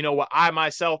what I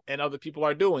myself and other people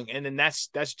are doing, and then that's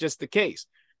just the case.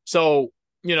 So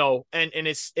and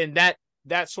it's in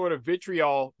that sort of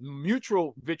vitriol,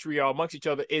 mutual vitriol amongst each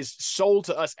other, is sold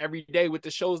to us every day with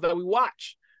the shows that we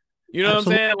watch. You know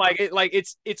Absolutely. what I'm saying?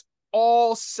 It's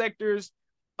all sectors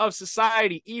of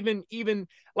society, even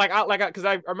because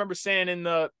I remember saying in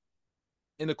the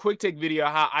quick take video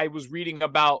how I was reading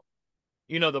about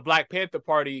the Black Panther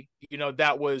Party,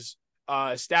 that was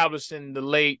established in the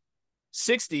late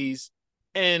 60s.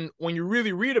 And when you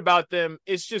really read about them,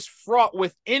 it's just fraught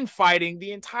with infighting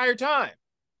the entire time.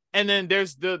 And then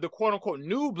there's the quote unquote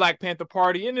new Black Panther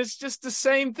Party, and it's just the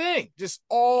same thing, just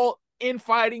all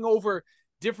infighting over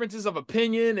differences of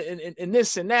opinion and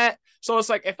this and that. So it's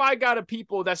like, if I got a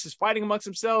people that's just fighting amongst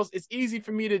themselves, it's easy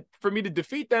for me to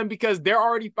defeat them, because they're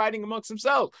already fighting amongst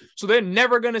themselves. So they're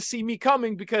never going to see me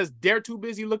coming, because they're too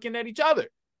busy looking at each other.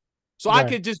 So right. I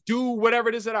could just do whatever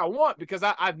it is that I want, because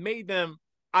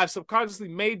I've subconsciously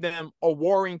made them a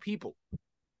warring people.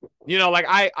 Like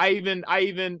I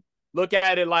even look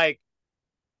at it like,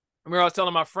 I remember I was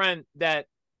telling my friend that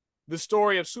the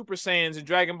story of Super Saiyans in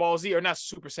Dragon Ball Z, or not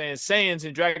Super Saiyans, Saiyans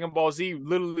in Dragon Ball Z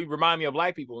literally remind me of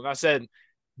Black people. And I said,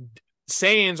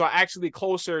 Saiyans are actually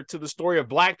closer to the story of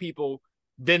Black people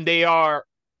than they are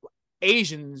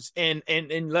Asians and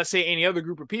let's say any other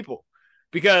group of people.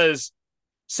 Because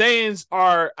Saiyans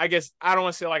are, I guess, I don't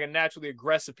want to say like a naturally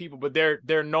aggressive people, but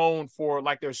they're known for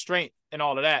like their strength and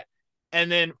all of that. And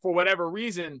then for whatever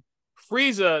reason,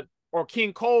 Frieza or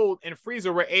King Cold and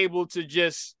Frieza were able to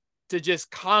just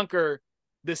conquer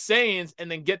the Saiyans, and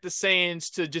then get the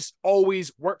Saiyans to just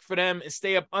always work for them and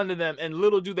stay up under them. And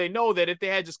little do they know that if they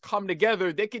had just come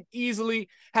together, they could easily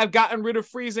have gotten rid of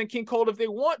Frieza and King Cold if they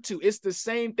want to. It's the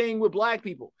same thing with Black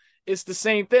people. It's the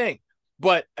same thing.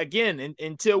 But again,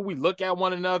 until we look at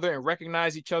one another and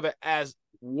recognize each other as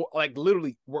like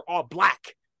literally we're all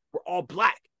Black. We're all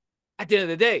Black at the end of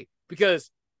the day, because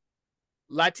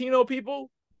Latino people,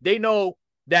 they know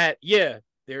that, yeah,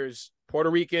 there's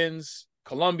Puerto Ricans,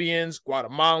 Colombians,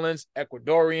 Guatemalans,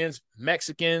 Ecuadorians,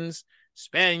 Mexicans,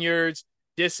 Spaniards,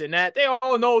 this and that. They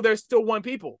all know there's still one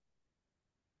people.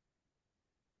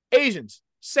 Asians,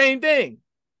 same thing.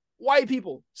 White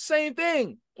people, same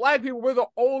thing. Black people, we're the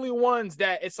only ones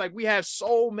that it's like we have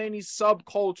so many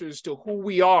subcultures to who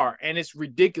we are, and it's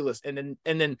ridiculous. And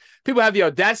then people have the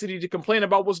audacity to complain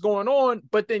about what's going on,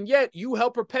 but then yet you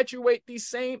help perpetuate these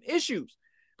same issues.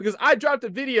 Because I dropped a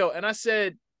video and I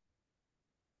said,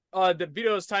 the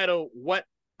video is titled, "What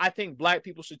I Think Black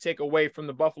People Should Take Away from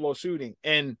the Buffalo Shooting."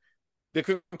 And the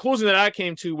conclusion that I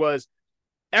came to was,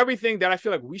 everything that I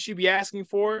feel like we should be asking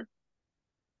for,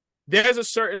 there's a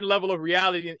certain level of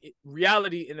reality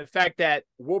in the fact that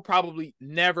we'll probably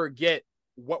never get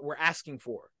what we're asking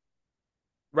for.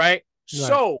 Right?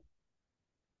 So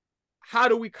how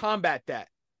do we combat that?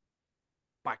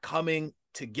 By coming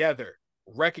together,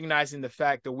 recognizing the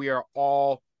fact that we are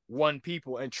all one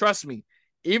people. And trust me,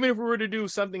 even if we were to do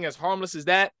something as harmless as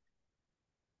that,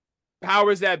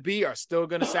 powers that be are still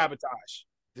going to sabotage.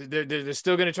 They're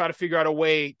still going to try to figure out a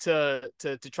way to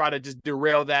try to just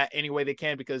derail that any way they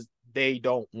can, because they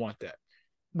don't want that.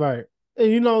 Right.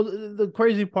 And the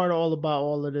crazy part all about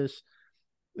all of this,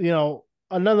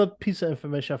 another piece of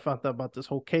information I found out about this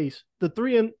whole case, the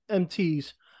three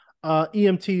EMTs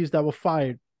that were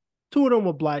fired, two of them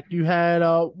were Black. You had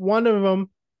one of them,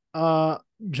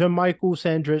 Jermichael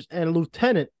Sandridge, and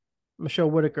Lieutenant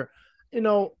Michelle Whitaker,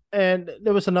 and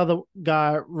there was another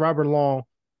guy, Robert Long.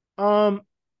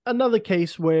 Another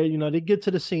case where, they get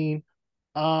to the scene,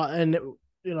 and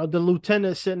the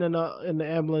lieutenant sitting in the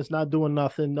ambulance not doing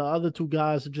nothing. The other two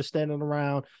guys are just standing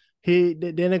around. They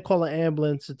didn't call an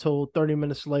ambulance until 30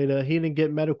 minutes later. He didn't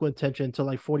get medical attention until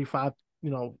like 45,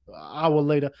 hour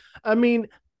later. I mean,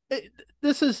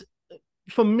 this is,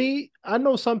 for me, I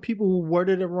know some people who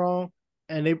worded it wrong,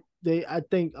 and I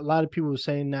think a lot of people were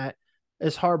saying that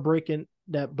it's heartbreaking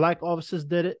that Black officers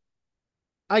did it.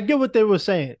 I get what they were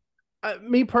saying.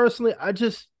 Me personally,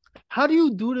 how do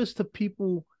you do this to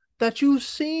people that you've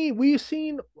seen? We've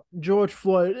seen George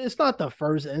Floyd. It's not the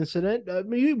first incident. I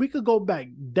mean, we could go back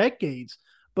decades,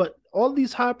 but all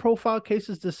these high profile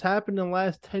cases that's happened in the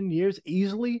last 10 years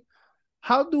easily.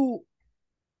 How do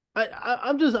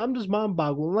I'm just mind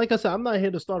boggling. Like I said, I'm not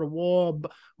here to start a war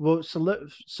with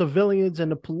civilians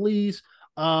and the police.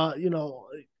 You know,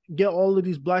 get all of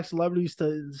these black celebrities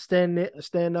to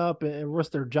stand up and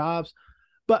risk their jobs.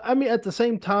 But I mean, at the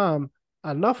same time,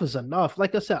 enough is enough.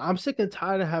 Like I said, I'm sick and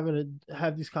tired of having to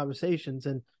have these conversations,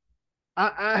 and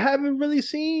I haven't really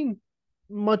seen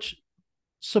much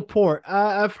support.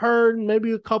 I've heard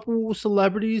maybe a couple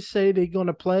celebrities say they're going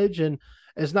to pledge, and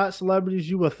it's not celebrities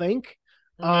you would think.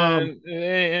 Man, it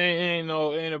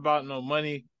ain't about no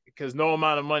money, because no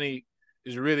amount of money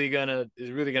is really gonna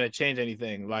change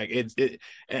anything. Like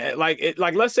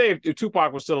let's say if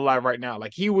Tupac was still alive right now,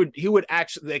 like he would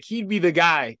actually, like, he'd be the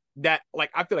guy that,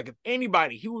 like, I feel like if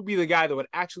anybody, he would be the guy that would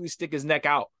actually stick his neck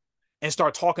out and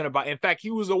start talking about. In fact, he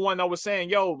was the one that was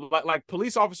saying, "Yo, like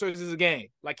police officers is a game."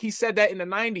 Like, he said that in the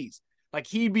 '90s. Like,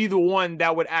 he'd be the one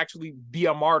that would actually be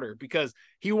a martyr, because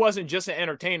he wasn't just an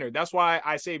entertainer. That's why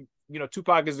I say,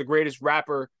 Tupac is the greatest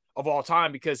rapper of all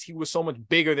time, because he was so much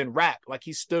bigger than rap. Like,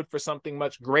 he stood for something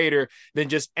much greater than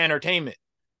just entertainment.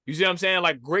 You see what I'm saying?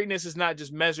 Like, greatness is not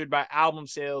just measured by album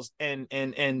sales and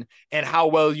how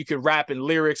well you can rap and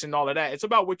lyrics and all of that. It's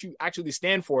about what you actually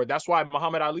stand for. That's why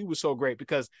Muhammad Ali was so great,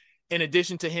 because in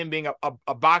addition to him being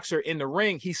a boxer in the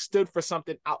ring, he stood for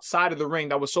something outside of the ring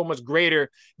that was so much greater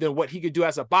than what he could do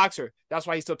as a boxer. That's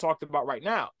why he's still talked about right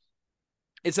now.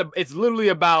 It's literally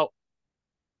about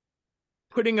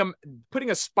putting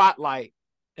a spotlight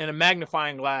and a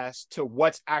magnifying glass to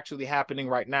what's actually happening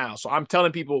right now. So I'm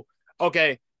telling people,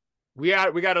 okay, we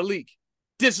got a leak.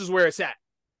 This is where it's at.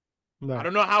 No. I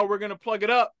don't know how we're gonna plug it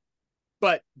up,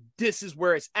 but this is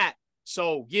where it's at.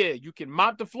 So yeah, you can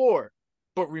mop the floor,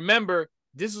 but remember,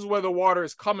 this is where the water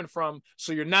is coming from.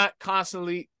 So you're not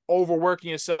constantly overworking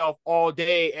yourself all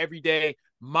day, every day,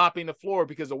 mopping the floor,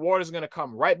 because the water is gonna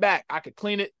come right back. I could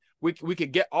clean it. We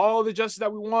could get all the justice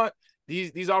that we want.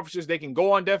 These officers, they can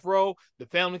go on death row. The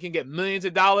family can get millions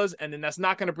of dollars, and then that's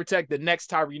not going to protect the next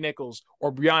Tyree Nichols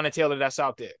or Breonna Taylor that's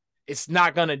out there. It's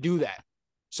not going to do that.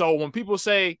 So when people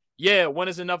say, yeah, when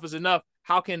is enough,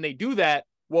 how can they do that?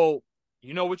 Well,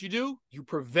 you know what you do? You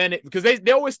prevent it, because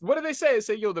they always, what do they say? They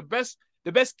say, yo, the best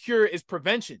cure is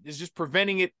prevention. It's just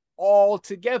preventing it all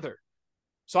together.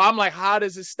 So I'm like, how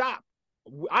does it stop?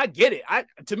 I get it.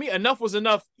 To me, enough was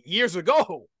enough years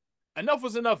ago. Enough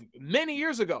was enough many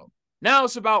years ago. Now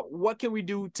it's about what can we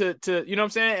do to you know what I'm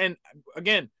saying? And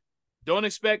again, don't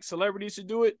expect celebrities to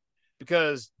do it,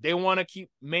 because they want to keep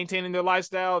maintaining their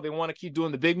lifestyle. They want to keep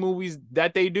doing the big movies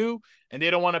that they do, and they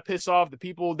don't want to piss off the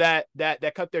people that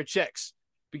cut their checks,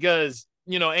 because,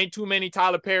 ain't too many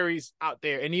Tyler Perrys out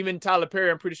there. And even Tyler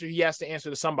Perry, I'm pretty sure he has to answer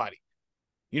to somebody.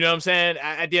 You know what I'm saying?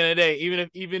 At the end of the day,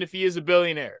 even if he is a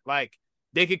billionaire, like,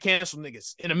 they could cancel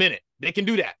niggas in a minute. They can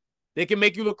do that. They can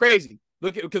make you look crazy.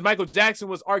 Look, because Michael Jackson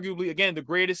was arguably, again, the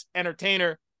greatest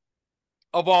entertainer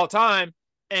of all time.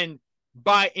 And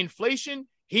by inflation,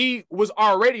 he was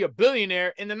already a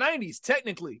billionaire in the 90s,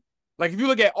 technically. Like, if you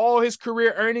look at all his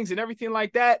career earnings and everything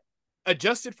like that,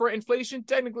 adjusted for inflation,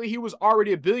 technically he was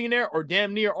already a billionaire, or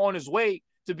damn near on his way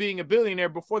to being a billionaire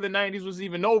before the 90s was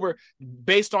even over,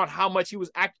 based on how much he was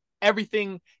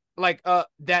everything like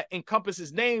that encompasses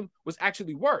his name was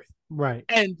actually worth. Right.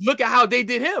 And look at how they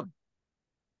did him.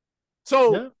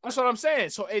 So yeah, that's what I'm saying.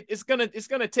 So it's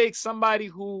gonna take somebody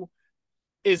who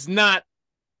is not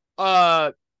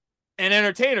an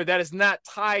entertainer, that is not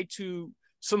tied to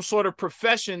some sort of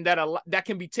profession that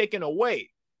can be taken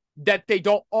away, that they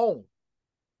don't own,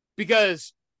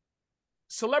 because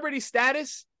celebrity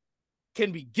status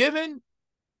can be given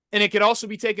and it can also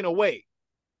be taken away.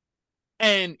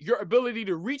 And your ability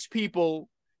to reach people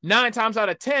 9 times out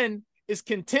of 10 is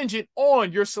contingent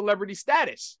on your celebrity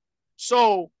status.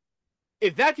 So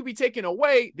if that can be taken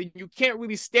away, then you can't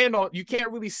really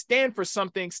stand for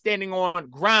something standing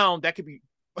on ground that could be,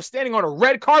 or standing on a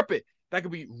red carpet that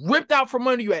could be ripped out from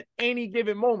under you at any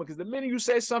given moment. Because the minute you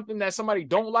say something that somebody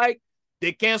don't like,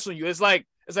 they cancel you. It's like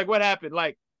what happened.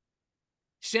 Like,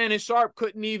 Shannon Sharpe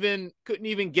couldn't even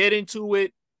get into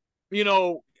it.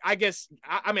 I guess,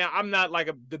 I mean, I'm not like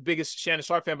the biggest Shannon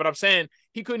Sharpe fan, but I'm saying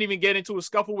he couldn't even get into a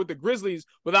scuffle with the Grizzlies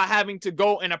without having to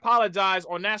go and apologize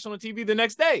on national TV the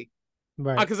next day.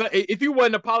 Right. Because if he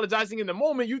wasn't apologizing in the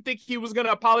moment, you think he was going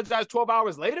to apologize 12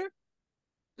 hours later?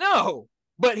 No,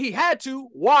 but he had to.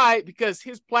 Why? Because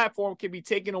his platform can be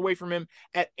taken away from him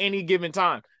at any given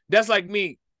time. That's like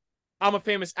me. I'm a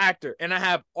famous actor and I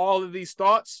have all of these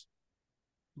thoughts,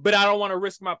 but I don't want to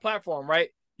risk my platform, right?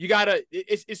 You gotta,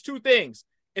 it's two things.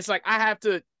 It's like I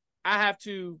have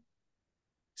to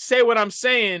say what I'm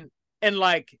saying in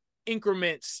like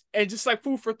increments and just like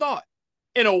food for thought,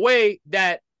 in a way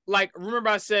that, like, remember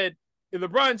I said if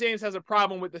LeBron James has a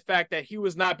problem with the fact that he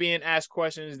was not being asked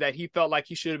questions that he felt like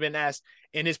he should have been asked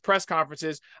in his press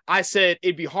conferences, I said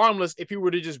it'd be harmless if he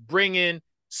were to just bring in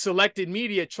selected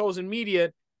media, chosen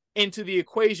media into the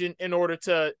equation in order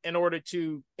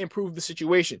to improve the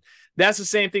situation. That's the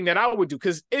same thing that I would do,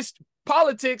 because it's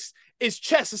politics is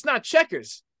chess. It's not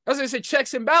checkers. That's why I say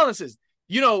checks and balances.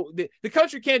 The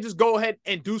country can't just go ahead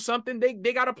and do something.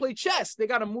 They got to play chess. They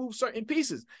got to move certain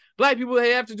pieces. Black people,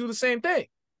 they have to do the same thing.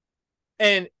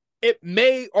 And it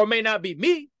may or may not be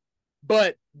me,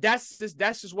 but that's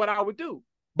just what I would do.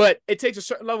 But it takes a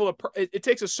certain level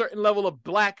of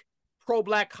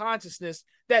pro-black consciousness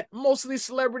that most of these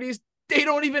celebrities, they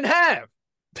don't even have.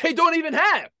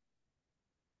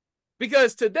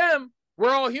 Because to them,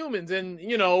 we're all humans, and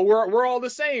we're all the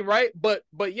same, right? But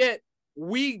yet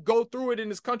we go through it in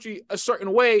this country a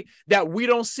certain way that we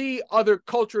don't see other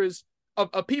cultures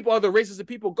of people, other races of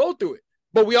people go through it.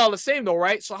 But we all the same though,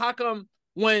 right? So how come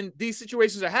when these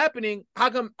situations are happening, how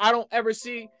come I don't ever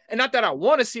see, and not that I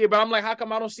want to see it, but I'm like, how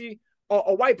come I don't see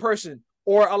a white person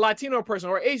or a Latino person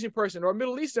or Asian person or a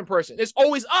Middle Eastern person? It's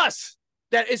always us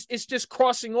that it's just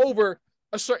crossing over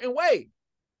a certain way.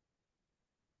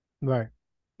 Right.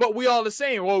 But we all the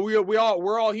same. Well,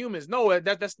 we're all humans. No,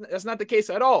 that's not the case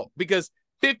at all. Because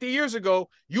 50 years ago,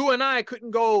 you and I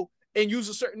couldn't go and use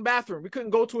a certain bathroom. We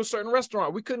couldn't go to a certain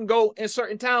restaurant. We couldn't go in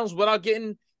certain towns without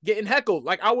getting heckled.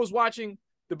 Like, I was watching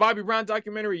the Bobby Brown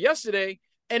documentary yesterday,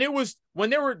 and it was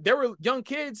when there were young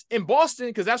kids in Boston,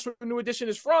 because that's where New Edition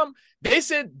is from. They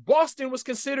said Boston was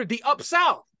considered the Up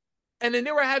South, and then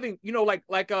they were having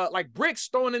like bricks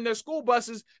thrown in their school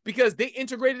buses because they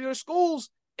integrated their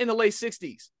schools in the late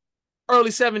 60s, early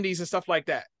 70s, and stuff like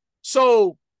that.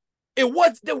 So it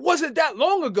wasn't that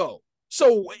long ago.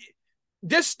 So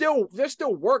there's still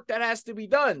work that has to be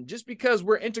done. Just because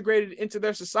we're integrated into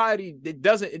their society, it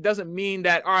doesn't mean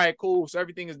that, all right, cool, so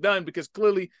everything is done, because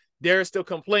clearly there are still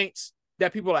complaints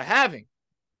that people are having.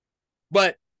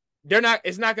 But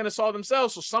it's not going to solve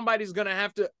themselves. So somebody's going to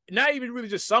have to, not even really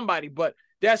just somebody, but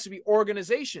there has to be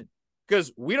organization,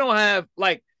 because we don't have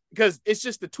because it's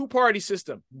just the two-party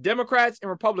system, Democrats and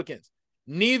Republicans,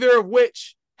 neither of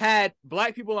which had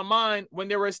black people in mind when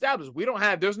they were established.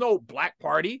 There's no black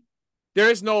party. There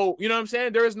is no, you know what I'm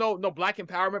saying? There is no black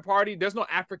empowerment party. There's no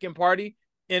African party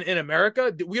in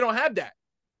America. We don't have that.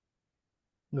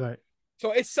 Right.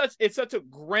 So it's such a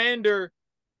grander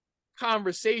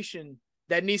conversation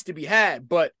that needs to be had.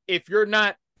 But if you're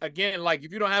not, again, like,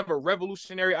 if you don't have a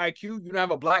revolutionary IQ, you don't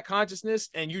have a black consciousness,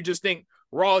 and you just think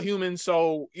we're all humans,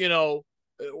 so,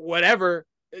 whatever,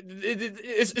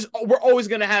 we're always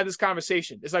going to have this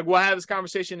conversation. It's like, we'll have this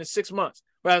conversation in 6 months.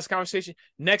 We'll have this conversation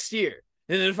next year,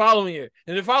 and then the following year,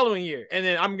 and the following year. And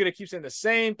then I'm going to keep saying the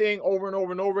same thing over and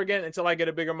over and over again until I get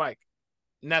a bigger mic.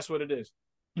 And that's what it is.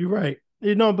 You're right.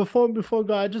 Before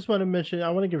God, I just want to mention, I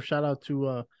want to give a shout out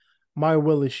to Maya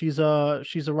Willis. She's a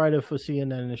writer for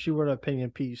CNN, and she wrote an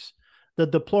opinion piece. The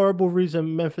deplorable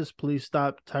reason Memphis police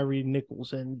stopped Tyre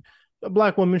Nichols, and a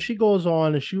black woman. She goes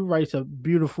on and she writes a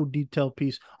beautiful, detailed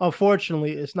piece.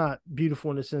 Unfortunately, it's not beautiful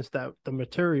in the sense that the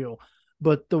material,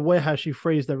 but the way how she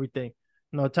phrased everything.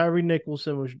 Tyre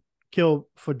Nicholson was killed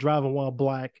for driving while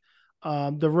black.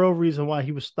 The real reason why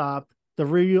he was stopped, the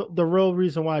real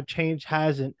reason why change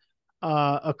hasn't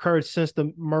occurred since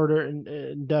the murder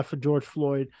and death of George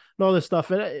Floyd and all this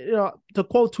stuff. And to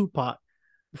quote Tupac,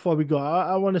 before we go,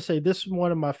 I want to say this is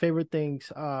one of my favorite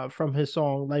things from his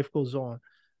song "Life Goes On."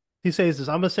 He says this.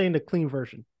 I'm gonna say in the clean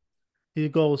version. He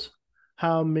goes,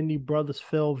 "How many brothers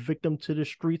fell victim to the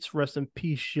streets? Rest in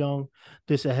peace, young.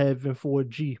 This a heaven for a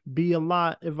G. Be a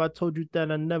lie if I told you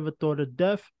that I never thought of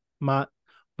death. Might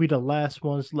be the last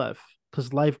ones left,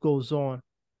 cause life goes on."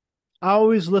 I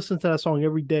always listen to that song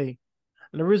every day.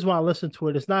 And the reason why I listen to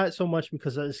it is not so much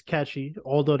because it's catchy,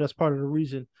 although that's part of the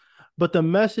reason, but the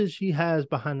message he has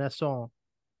behind that song.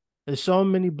 There's so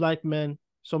many black men,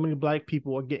 so many black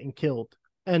people are getting killed.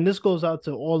 And this goes out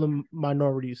to all the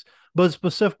minorities, but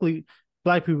specifically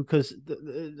black people, because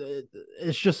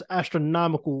it's just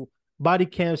astronomical. Body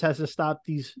cams hasn't stopped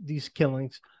these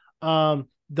killings. The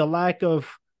lack of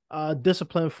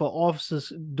discipline for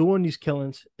officers doing these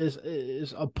killings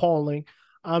is appalling.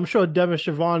 I'm sure Devin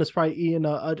Siobhan is probably eating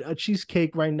a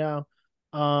cheesecake right now,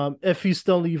 if he's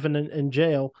still even in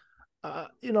jail.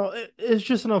 It's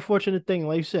just an unfortunate thing.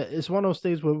 Like you said, it's one of those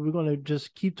things where we're going to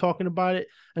just keep talking about it.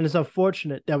 And it's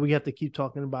unfortunate that we have to keep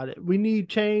talking about it. We need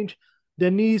change. There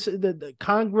needs the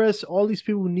Congress, all these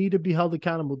people need to be held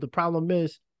accountable. The problem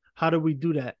is, how do we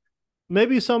do that?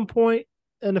 Maybe at some point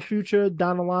in the future,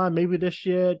 down the line, maybe this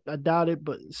year, I doubt it,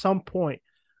 but at some point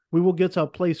we will get to a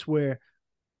place where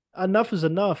enough is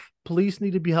enough. Police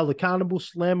need to be held accountable,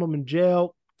 slam them in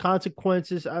jail,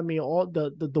 consequences. I mean, all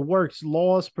the works,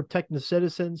 laws protecting the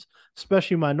citizens,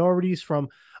 especially minorities from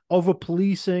over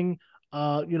policing,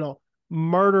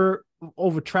 murder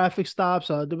over traffic stops.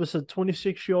 There was a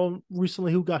 26-year-old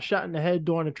recently who got shot in the head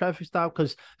during a traffic stop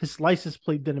because his license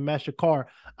plate didn't match the car.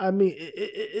 I mean,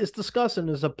 it's disgusting.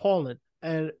 It's appalling.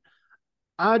 And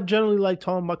I generally like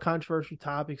talking about controversial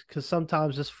topics because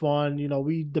sometimes it's fun.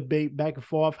 We debate back and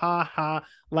forth, ha ha,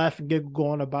 laugh and giggle, go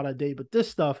on about our day. But this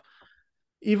stuff,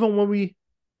 even when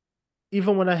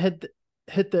I hit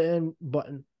the end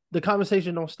button, the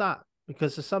conversation don't stop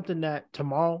because it's something that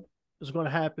tomorrow is going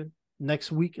to happen,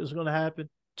 next week is going to happen,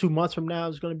 2 months from now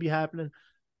is going to be happening.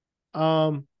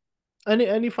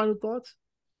 Any final thoughts?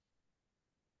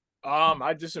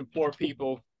 I just implore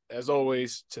people, as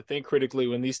always, to think critically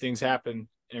when these things happen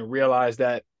and realize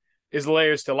that there's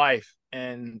layers to life,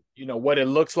 and what it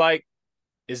looks like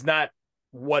is not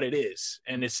what it is,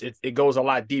 and it goes a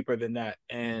lot deeper than that,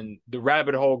 and the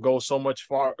rabbit hole goes so much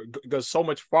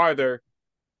farther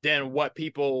than what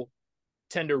people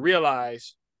tend to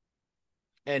realize.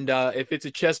 And if it's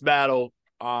a chess battle,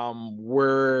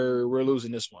 we're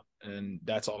losing this one, and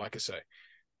that's all I can say.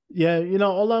 Yeah,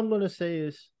 all I'm gonna say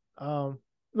is, no,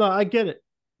 I get it.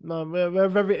 No, we're a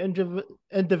very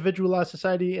individualized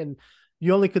society, and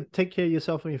you only could take care of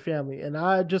yourself and your family. And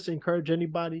I just encourage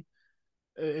anybody,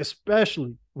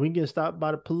 especially when you get stopped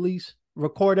by the police,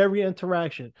 record every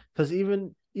interaction, because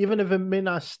even if it may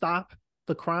not stop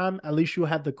the crime, at least you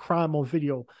have the crime on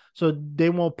video, so they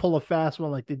won't pull a fast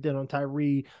one like they did on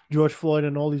Tyree, George Floyd,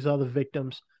 and all these other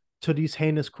victims to these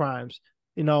heinous crimes.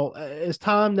 It's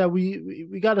time that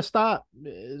we got to stop.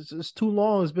 It's too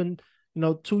long. It's been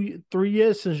 2-3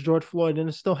 years since George Floyd, and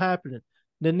it's still happening.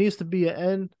 There needs to be an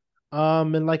end.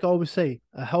 And like I always say,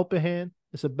 a helping hand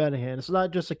is a better hand. It's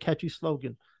not just a catchy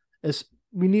slogan.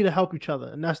 We need to help each other,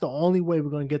 and that's the only way we're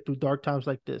going to get through dark times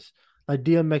like this. Like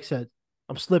DMX said,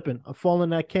 I'm slipping, I'm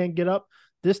falling, I can't get up.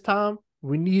 This time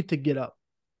we need to get up.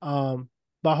 But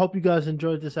I hope you guys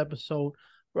enjoyed this episode.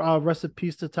 Rest in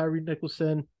peace to Tyree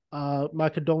Nicholson. My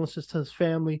condolences to his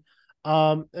family.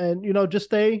 And just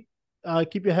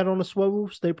keep your head on the swivel,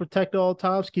 stay protected all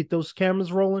times, keep those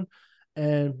cameras rolling,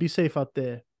 and be safe out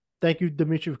there. Thank you,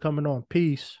 Dimitri, for coming on.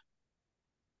 Peace.